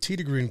the Tee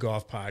to Green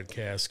Golf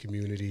Podcast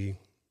community,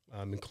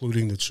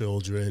 including the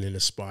children and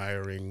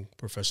aspiring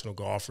professional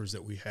golfers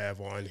that we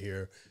have on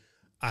here,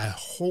 I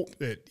hope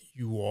that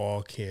you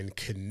all can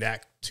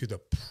connect to the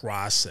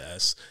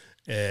process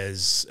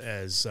as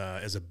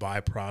a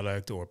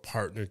byproduct or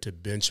partner to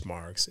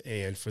benchmarks.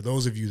 And for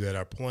those of you that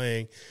are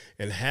playing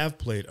and have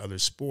played other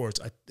sports,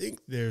 I think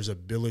there's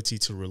ability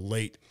to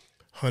relate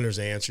Hunter's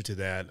answer to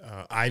that.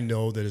 I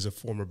know that as a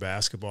former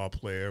basketball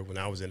player, when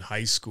I was in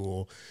high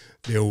school,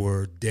 there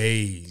were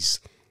days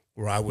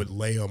where I would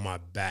lay on my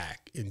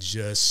back and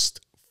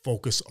just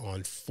focus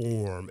on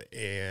form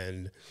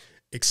and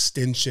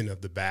extension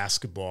of the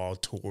basketball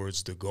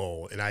towards the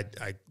goal. And I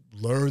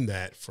learned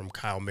that from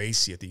Kyle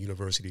Macy at the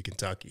University of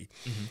Kentucky.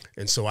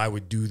 And so I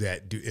would do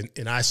that,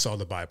 and I saw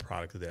the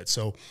byproduct of that.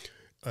 So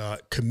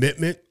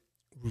commitment,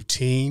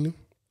 routine,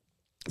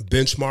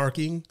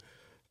 benchmarking,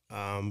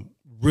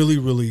 really,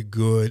 really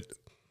good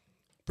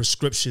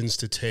prescriptions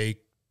to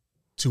take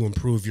to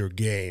improve your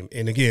game.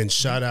 And again,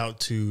 shout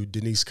out to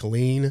Denise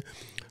Colleen.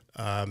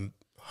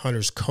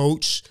 Hunter's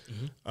coach.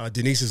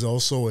 Denise is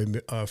also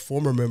a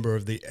former member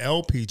of the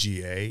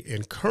LPGA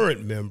and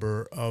current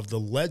member of the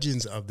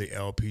Legends of the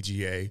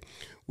LPGA,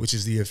 which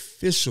is the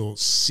official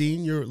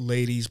Senior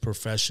Ladies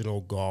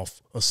Professional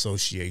Golf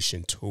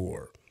Association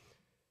Tour.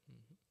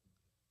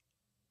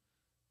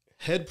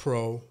 Head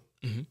pro,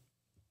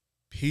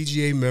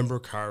 PGA member,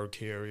 card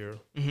carrier.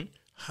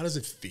 How does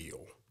it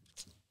feel?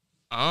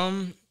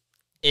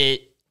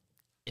 It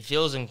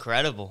feels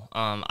incredible.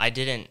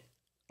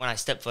 When I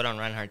stepped foot on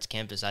Reinhardt's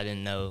campus, I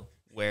didn't know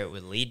where it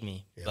would lead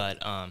me. Yeah. But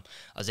I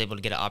was able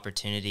to get an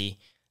opportunity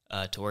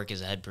to work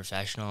as a head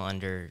professional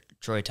under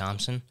Troy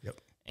Thompson. Yep.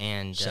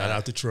 And shout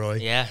out to Troy.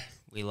 Yeah,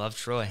 we love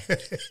Troy.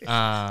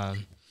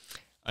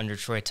 Under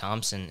Troy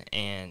Thompson.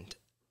 And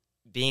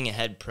being a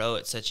head pro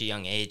at such a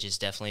young age has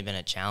definitely been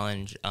a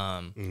challenge,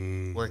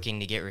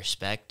 working to get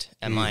respect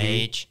at my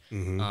age.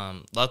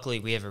 Luckily,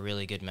 we have a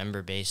really good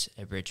member base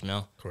at Bridge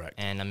Mill. Correct.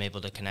 And I'm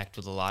able to connect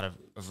with a lot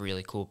of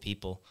really cool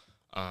people.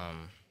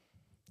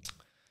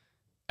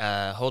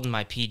 Holding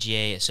my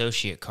PGA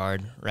associate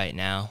card right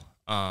now,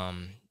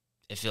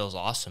 it feels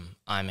awesome.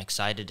 I'm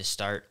excited to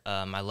start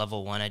my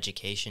level 1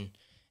 education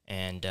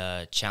and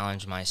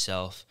challenge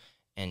myself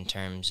in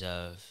terms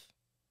of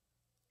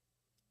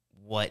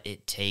what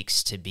it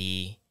takes to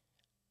be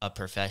a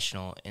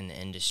professional in the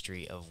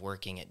industry of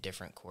working at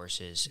different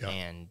courses. Yep.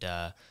 And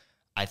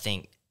I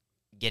think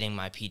getting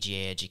my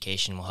PGA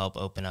education will help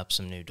open up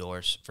some new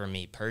doors for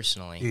me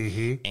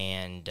personally,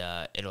 and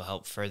it'll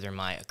help further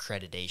my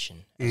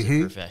accreditation as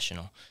a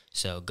professional.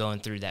 So going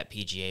through that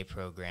PGA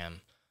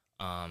program,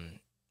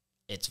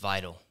 it's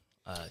vital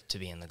to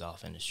be in the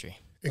golf industry.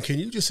 And can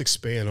you just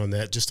expand on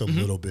that just a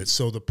little bit?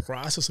 So the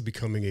process of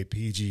becoming a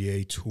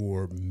PGA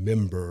Tour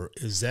member,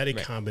 is that a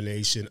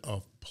combination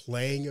of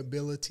playing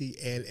ability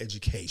and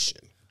education?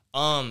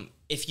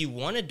 If you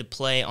wanted to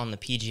play on the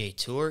PGA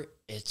Tour,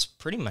 it's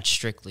pretty much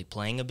strictly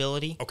playing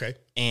ability. Okay.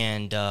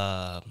 And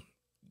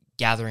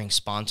gathering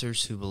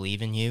sponsors who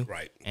believe in you.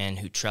 Right. And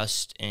who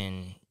trust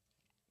in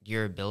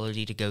your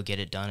ability to go get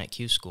it done at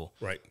Q School.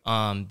 Right.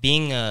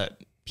 Being a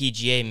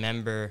PGA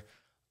member,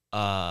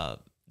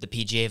 the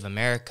PGA of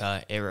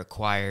America, it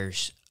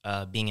requires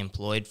being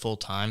employed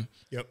full-time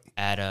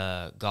at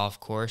a golf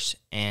course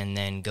and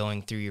then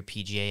going through your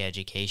PGA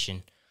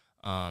education.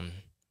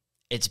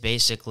 It's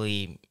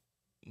basically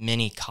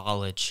mini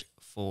college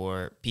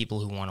for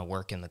people who want to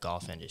work in the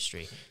golf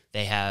industry.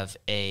 They have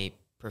a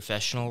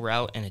professional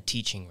route and a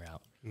teaching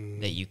route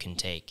that you can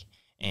take.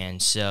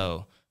 And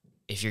so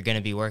if you're going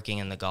to be working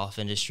in the golf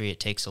industry, it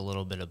takes a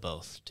little bit of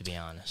both, to be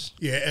honest.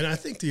 Yeah, and I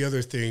think the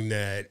other thing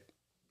that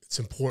it's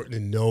important to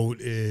note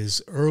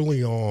is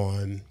early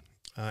on,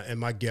 and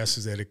my guess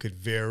is that it could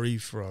vary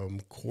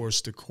from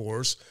course to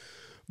course,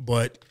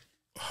 but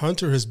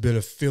Hunter has been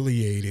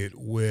affiliated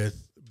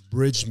with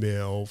Bridge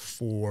Mill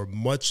for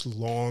much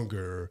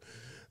longer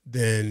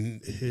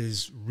than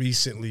his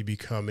recently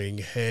becoming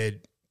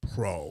head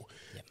pro.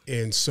 Yep.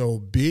 And so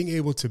being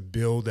able to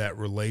build that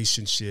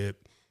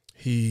relationship,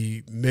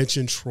 he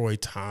mentioned Troy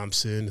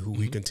Thompson, who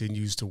he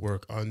continues to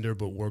work under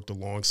but worked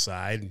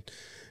alongside,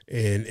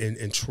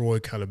 and Troy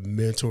kind of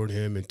mentored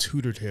him and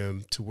tutored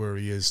him to where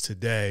he is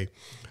today.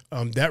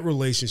 That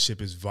relationship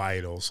is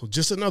vital. So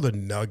just another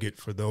nugget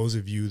for those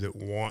of you that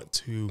want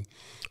to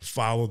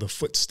follow the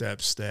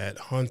footsteps that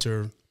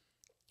Hunter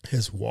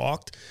has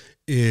walked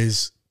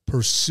is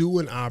pursue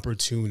an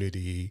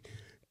opportunity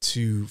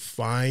to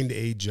find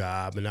a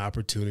job, an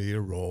opportunity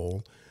to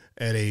roll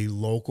at a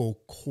local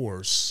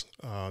course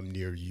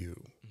near you.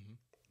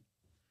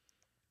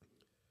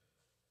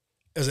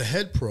 As a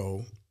head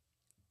pro,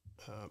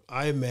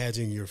 I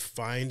imagine you're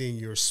finding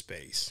your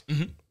space,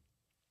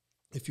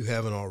 if you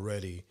haven't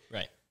already,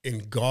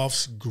 in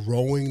golf's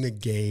Growing the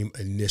Game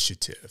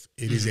initiative.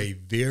 It is a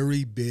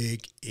very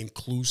big,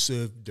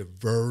 inclusive,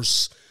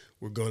 diverse,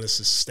 we're going to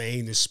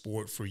sustain this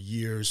sport for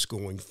years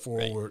going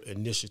forward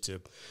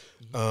initiative.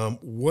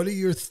 What are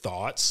your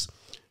thoughts?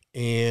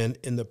 And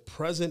in the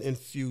present and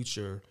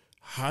future,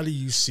 how do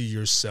you see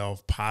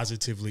yourself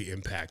positively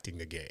impacting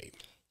the game?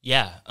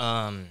 Yeah,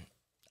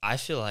 I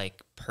feel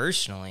like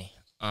personally,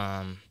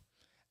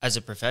 as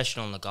a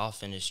professional in the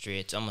golf industry,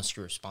 it's almost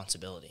your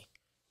responsibility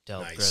to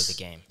help grow the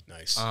game.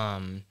 Nice.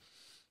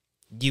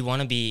 You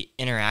want to be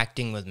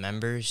interacting with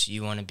members.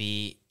 You want to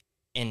be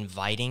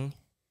inviting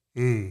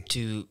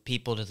to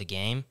people to the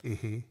game.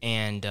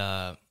 And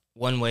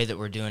one way that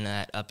we're doing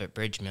that up at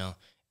Bridge Mill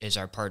is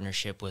our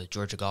partnership with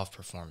Georgia Golf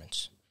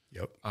Performance.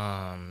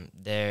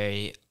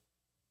 They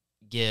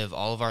give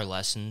all of our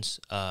lessons.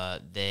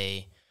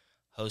 They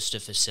host a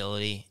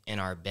facility in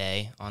our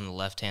bay on the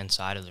left-hand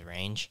side of the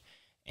range.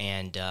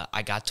 And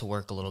I got to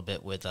work a little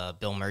bit with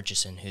Bill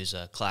Murchison, who's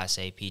a Class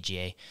A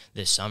PGA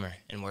this summer,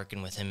 and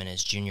working with him in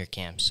his junior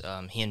camps.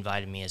 He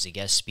invited me as a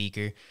guest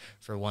speaker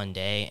for one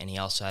day, and he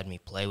also had me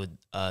play with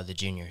the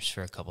juniors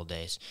for a couple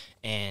days.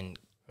 And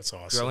that's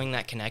awesome. Growing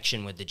that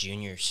connection with the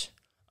juniors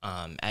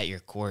at your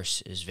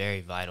course is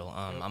very vital.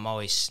 I'm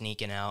always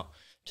sneaking out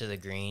to the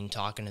green,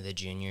 talking to the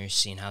juniors,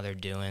 seeing how they're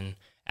doing,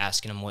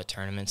 asking them what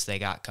tournaments they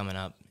got coming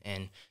up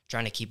and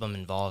trying to keep them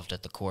involved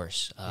at the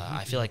course.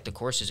 I feel like the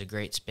course is a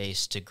great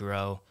space to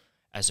grow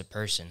as a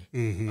person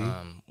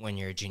when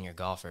you're a junior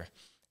golfer.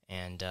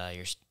 And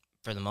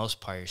for the most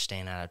part, you're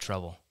staying out of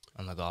trouble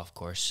on the golf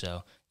course,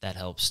 so that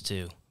helps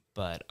too.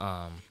 But,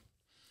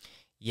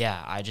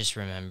 yeah, I just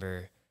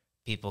remember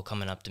people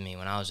coming up to me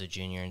when I was a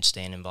junior and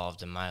staying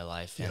involved in my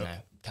life, and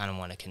I kind of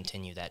want to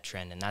continue that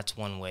trend. And that's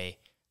one way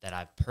that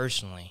I've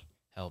personally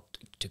helped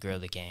to grow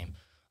the game.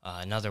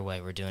 Another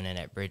way we're doing it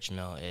at Bridge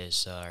Mill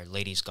is our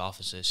Ladies Golf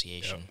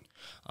Association.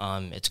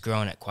 It's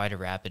growing at quite a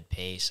rapid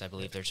pace. I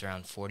believe there's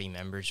around 40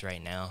 members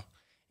right now,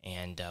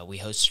 and we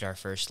hosted our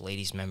first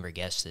ladies member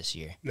guest this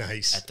year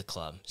at the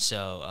club.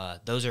 So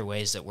those are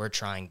ways that we're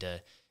trying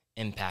to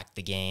impact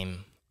the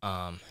game,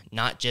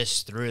 not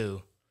just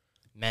through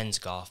men's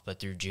golf, but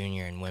through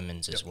junior and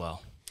women's as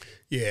well.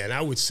 Yeah, and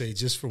I would say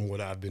just from what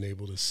I've been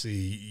able to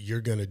see,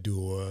 you're going to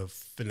do a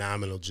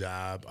phenomenal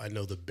job. I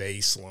know the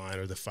baseline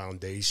or the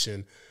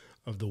foundation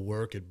of the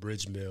work at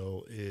Bridge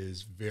Mill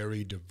is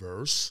very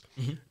diverse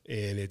and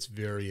it's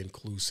very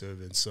inclusive.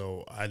 And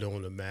so I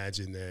don't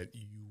imagine that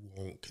you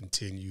won't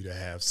continue to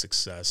have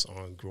success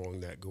on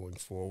growing that going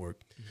forward.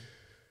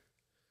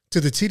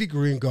 To the Tee to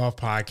Green Golf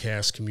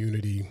Podcast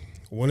community,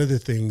 one of the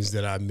things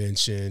that I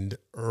mentioned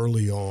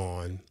early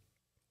on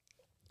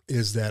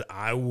is that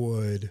I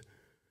would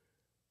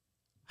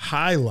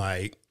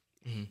highlight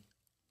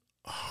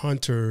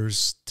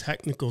Hunter's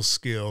technical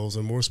skills,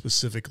 and more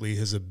specifically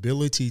his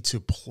ability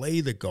to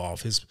play the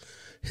golf,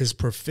 his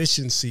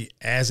proficiency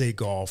as a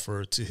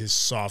golfer, to his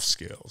soft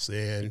skills.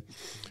 And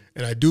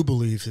I do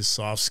believe his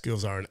soft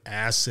skills are an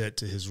asset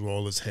to his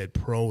role as head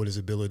pro and his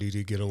ability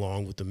to get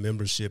along with the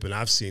membership, and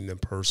I've seen them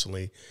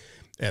personally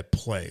at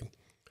play.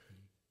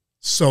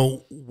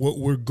 So what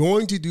we're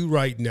going to do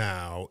right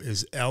now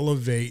is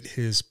elevate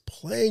his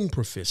playing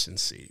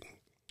proficiency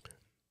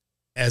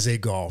as a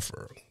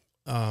golfer.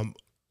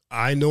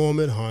 I know him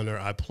at Hunter.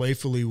 I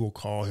playfully will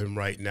call him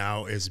right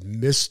now as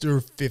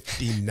Mr.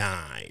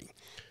 59.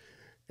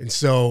 And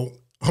so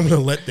I'm going to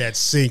let that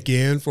sink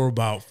in for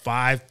about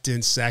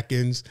 5-10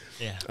 seconds.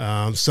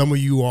 Yeah. Some of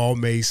you all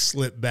may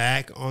slip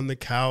back on the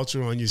couch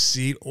or on your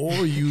seat,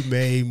 or you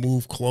may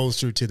move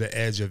closer to the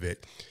edge of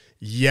it.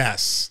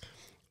 Yes,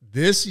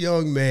 this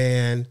young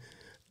man,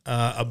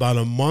 about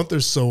a month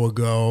or so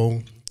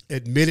ago,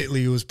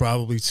 admittedly, it was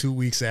probably 2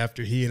 weeks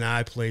after he and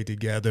I played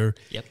together.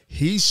 Yep.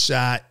 He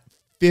shot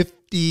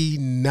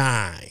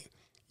 59.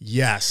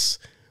 Yes.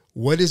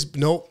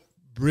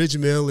 Bridge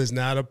Mill is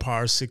not a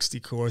par 60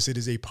 course. It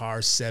is a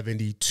par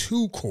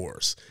 72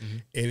 course.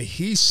 And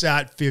he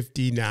shot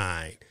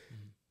 59.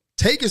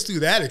 Take us through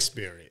that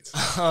experience,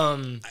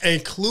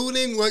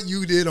 including what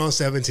you did on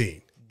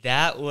 17.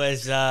 That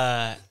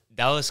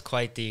was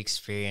quite the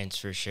experience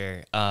for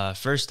sure.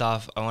 First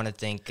off, I want to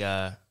thank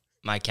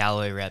my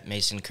Callaway rep,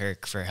 Mason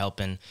Kirk, for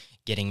helping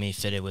getting me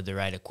fitted with the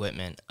right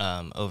equipment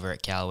over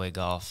at Callaway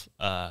Golf.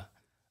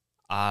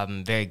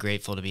 I'm very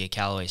grateful to be a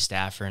Callaway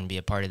staffer and be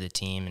a part of the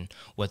team and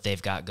what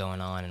they've got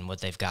going on and what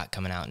they've got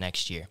coming out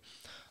next year.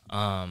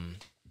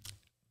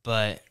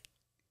 But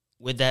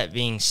with that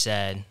being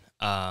said,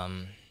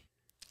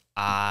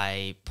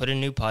 I put a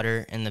new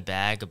putter in the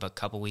bag a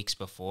couple weeks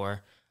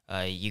before.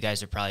 You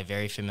guys are probably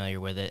very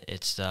familiar with it.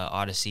 It's the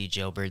Odyssey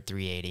Jailbird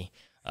 380,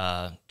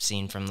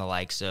 seen from the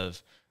likes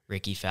of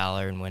Ricky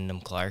Fowler and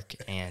Wyndham Clark,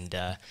 and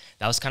that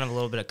was kind of a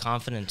little bit of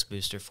confidence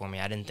booster for me.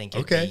 I didn't think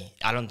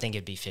I don't think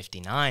it'd be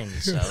 59.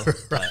 So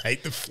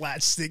right, the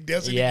flat stick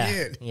does it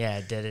again. Yeah,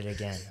 it did it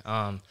again.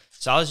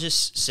 So I was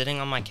just sitting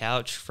on my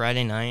couch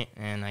Friday night,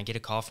 and I get a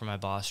call from my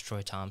boss,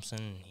 Troy Thompson,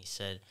 and he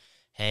said,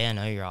 "Hey, I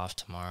know you're off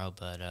tomorrow,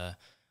 but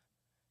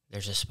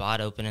there's a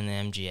spot open in the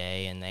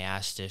MGA, and they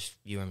asked if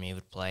you or me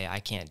would play. I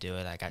can't do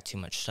it. I got too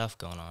much stuff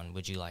going on.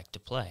 Would you like to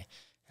play?"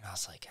 And I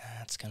was like,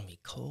 it's going to be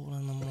cold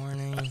in the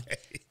morning.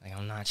 Like,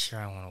 I'm not sure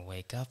I want to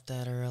wake up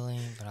that early.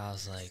 But I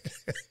was like,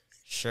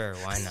 sure,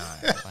 why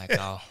not? Like,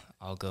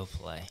 I'll go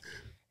play.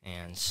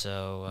 And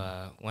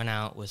so went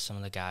out with some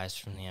of the guys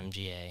from the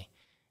MGA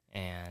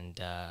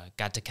and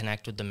got to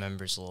connect with the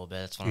members a little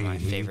bit. It's one of my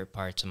favorite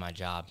parts of my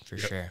job, for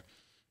sure.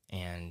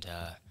 And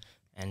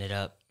ended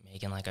up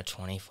making like a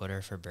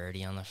 20-footer for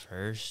birdie on the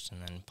first, and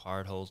then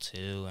parred hole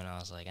 2. And I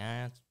was like,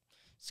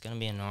 it's going to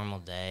be a normal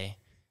day.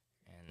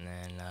 And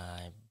then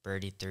I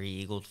birdied 3,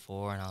 eagled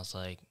 4, and I was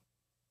like,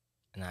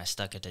 and I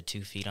stuck it to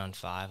 2 feet on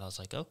 5. I was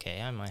like,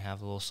 okay, I might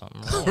have a little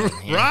something rolling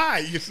here.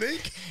 Right, you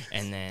think?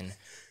 And then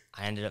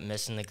I ended up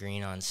missing the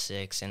green on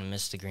 6 and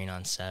missed the green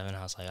on 7.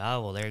 I was like,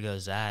 oh, well, there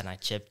goes that. And I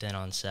chipped in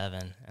on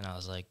 7, and I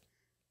was like,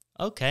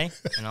 okay.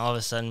 And all of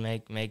a sudden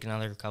make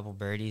another couple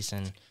birdies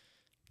and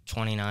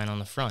 29 on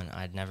the front.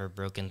 I'd never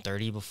broken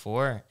 30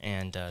 before,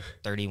 and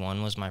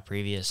 31 was my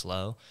previous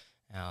low.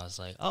 And I was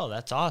like, oh,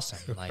 that's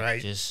awesome.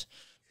 Like, just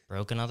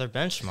broke another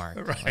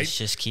benchmark. Right. Let's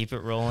just keep it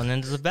rolling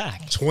into the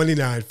back.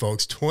 29,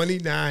 folks.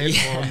 29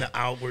 on the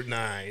outward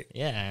 9.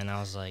 Yeah, and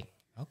I was like,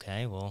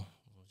 okay, well,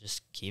 we'll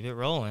just keep it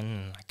rolling.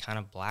 And I kind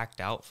of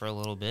blacked out for a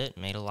little bit,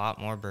 made a lot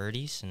more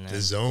birdies. And then,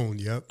 the zone,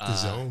 the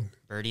zone.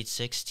 Birdied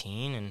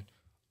 16, and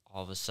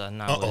all of a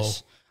sudden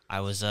I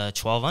was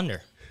 12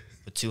 under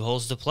with 2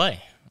 holes to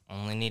play.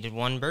 Only needed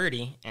 1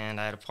 birdie, and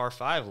I had a par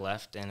 5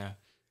 left and a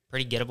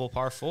pretty gettable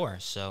par 4.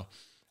 So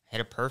I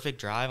hit a perfect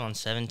drive on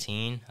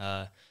 17,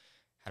 had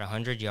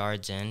 100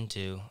 yards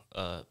into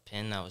a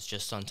pin that was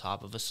just on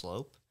top of a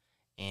slope,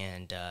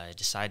 and I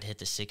decided to hit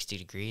the 60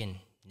 degree and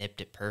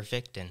nipped it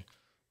perfect and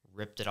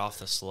ripped it off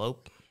the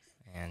slope,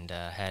 and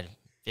had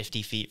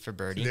 50 feet for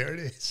birdie. There it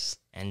is.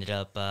 Ended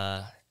up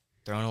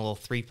throwing a little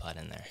 3-putt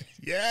in there.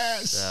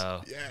 Yes.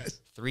 So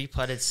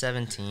 3-putted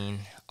 17.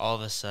 All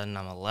of a sudden,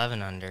 I'm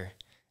 11 under,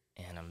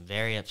 and I'm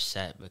very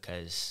upset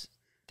because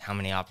how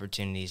many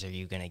opportunities are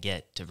you going to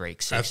get to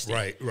break 60?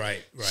 That's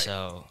right.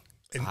 So,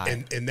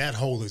 and that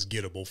hole is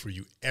gettable for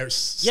you.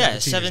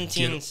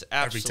 17's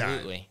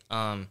absolutely.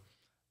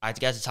 I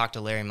got to talk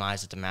to Larry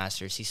Mize at the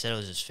Masters. He said it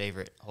was his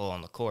favorite hole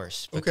on the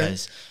course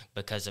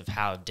because of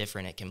how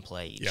different it can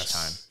play each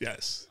time.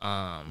 Yes.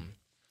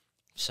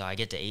 So I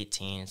get to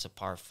 18. It's a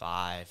par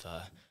 5.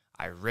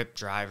 I rip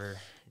driver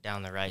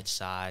down the right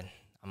side.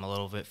 I'm a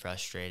little bit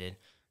frustrated,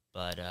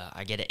 but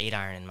I get an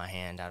 8-iron in my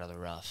hand out of the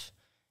rough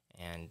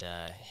and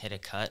hit a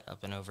cut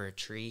up and over a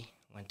tree.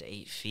 Went to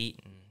 8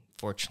 feet and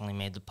fortunately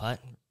made the putt.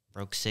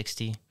 Broke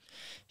 60,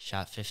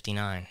 shot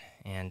 59,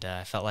 and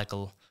I felt like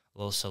a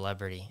little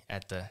celebrity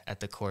at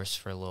the course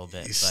for a little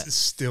bit. You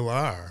still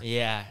are.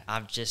 Yeah, I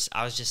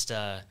was just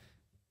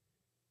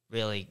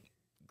really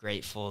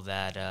grateful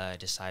that I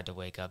decided to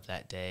wake up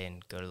that day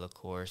and go to the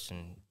course,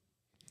 and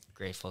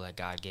grateful that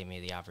God gave me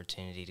the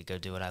opportunity to go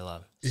do what I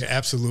love. Yeah,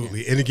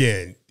 absolutely. Yeah. And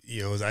again,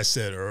 as I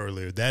said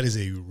earlier, that is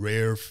a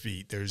rare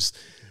feat.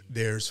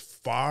 There's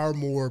far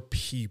more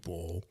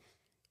people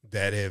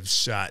that have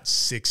shot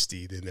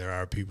 60 than there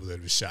are people that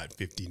have shot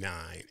 59.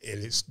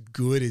 And as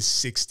good as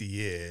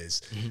 60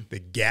 is, the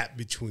gap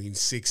between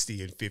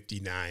 60 and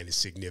 59 is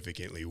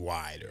significantly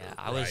wider. Yeah,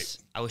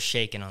 I was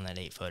shaking on that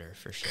 8-footer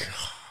for sure.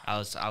 I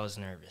was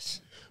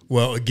nervous.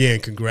 Well, again,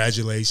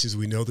 congratulations.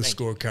 We know the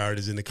scorecard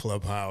is in the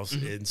clubhouse,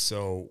 and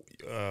so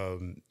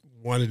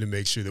wanted to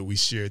make sure that we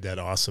shared that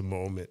awesome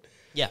moment.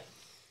 Yeah.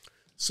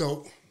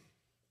 So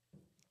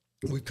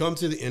we've come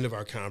to the end of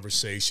our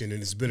conversation,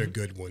 and it's been a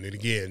good one. And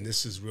again,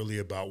 this is really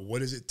about what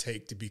does it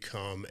take to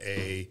become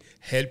a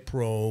head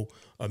pro,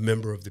 a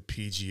member of the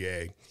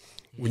PGA.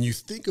 When you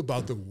think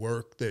about the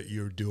work that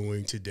you're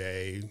doing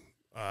today,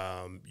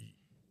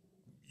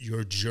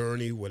 your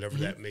journey, whatever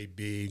that may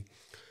be,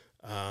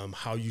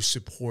 how you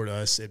support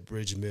us at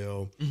Bridge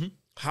Mill,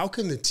 how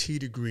can the Tee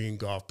to Green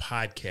Golf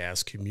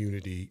podcast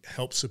community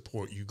help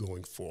support you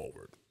going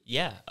forward?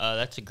 Yeah,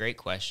 that's a great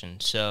question.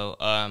 So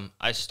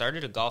I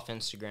started a golf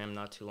Instagram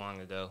not too long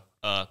ago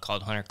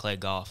called Hunter Clay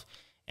Golf,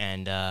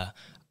 and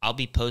I'll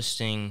be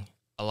posting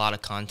a lot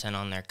of content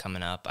on there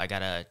coming up. I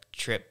got a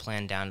trip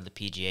planned down to the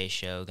PGA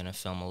show, going to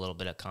film a little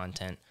bit of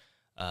content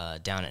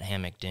down at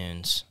Hammock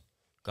Dunes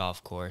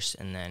Golf Course,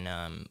 and then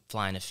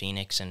flying to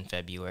Phoenix in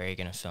February,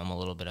 going to film a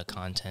little bit of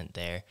content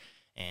there.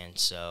 And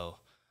so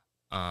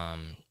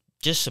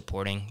just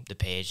supporting the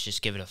page,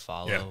 just give it a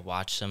follow,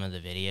 watch some of the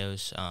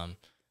videos.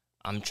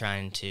 I'm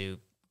trying to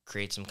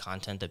create some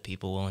content that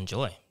people will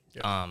enjoy.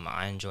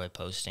 I enjoy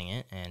posting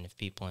it, and if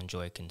people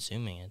enjoy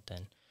consuming it,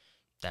 then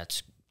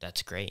that's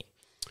great.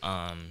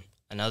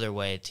 Another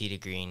way a Tee to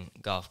Green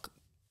Golf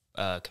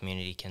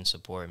community can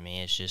support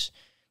me is just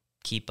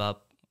keep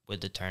up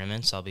with the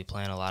tournaments. I'll be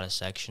playing a lot of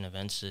section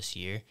events this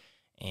year,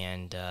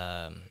 and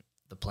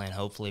the plan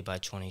hopefully by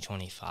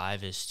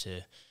 2025 is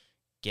to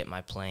get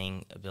my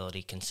playing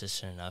ability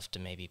consistent enough to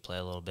maybe play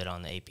a little bit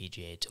on the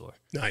APGA Tour.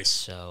 Nice.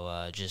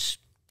 So just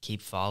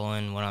keep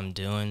following what I'm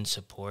doing,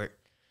 support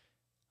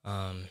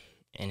in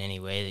any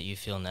way that you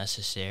feel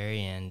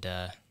necessary, and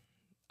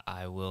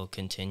I will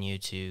continue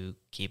to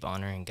keep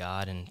honoring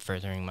God and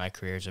furthering my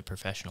career as a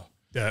professional.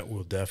 That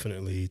will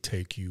definitely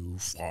take you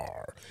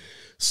far.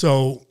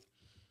 So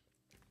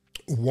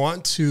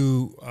want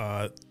to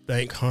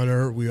thank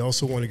Hunter. We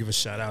also want to give a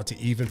shout out to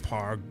Even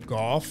Par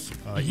Golf,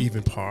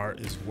 Even Par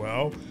as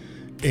well.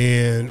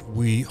 And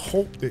we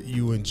hope that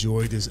you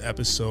enjoyed this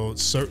episode.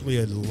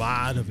 Certainly a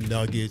lot of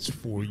nuggets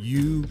for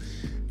you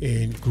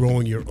in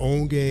growing your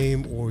own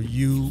game, or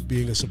you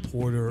being a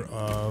supporter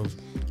of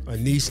a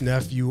niece,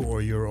 nephew,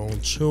 or your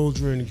own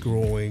children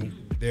growing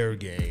their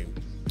game.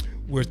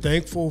 We're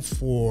thankful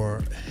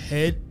for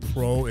head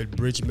pro at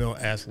Bridge Mill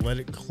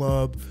Athletic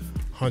Club,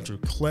 Hunter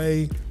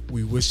Clay.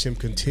 We wish him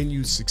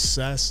continued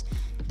success.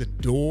 The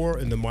door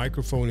and the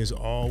microphone is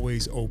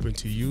always open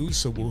to you,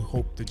 so we'll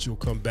hope that you'll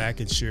come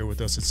back and share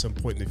with us at some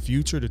point in the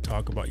future to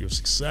talk about your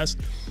success.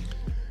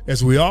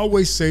 As we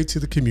always say to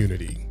the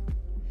community,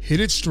 hit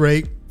it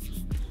straight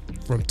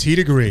from Tee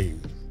to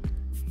Green.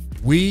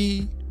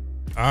 We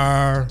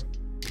are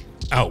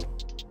out.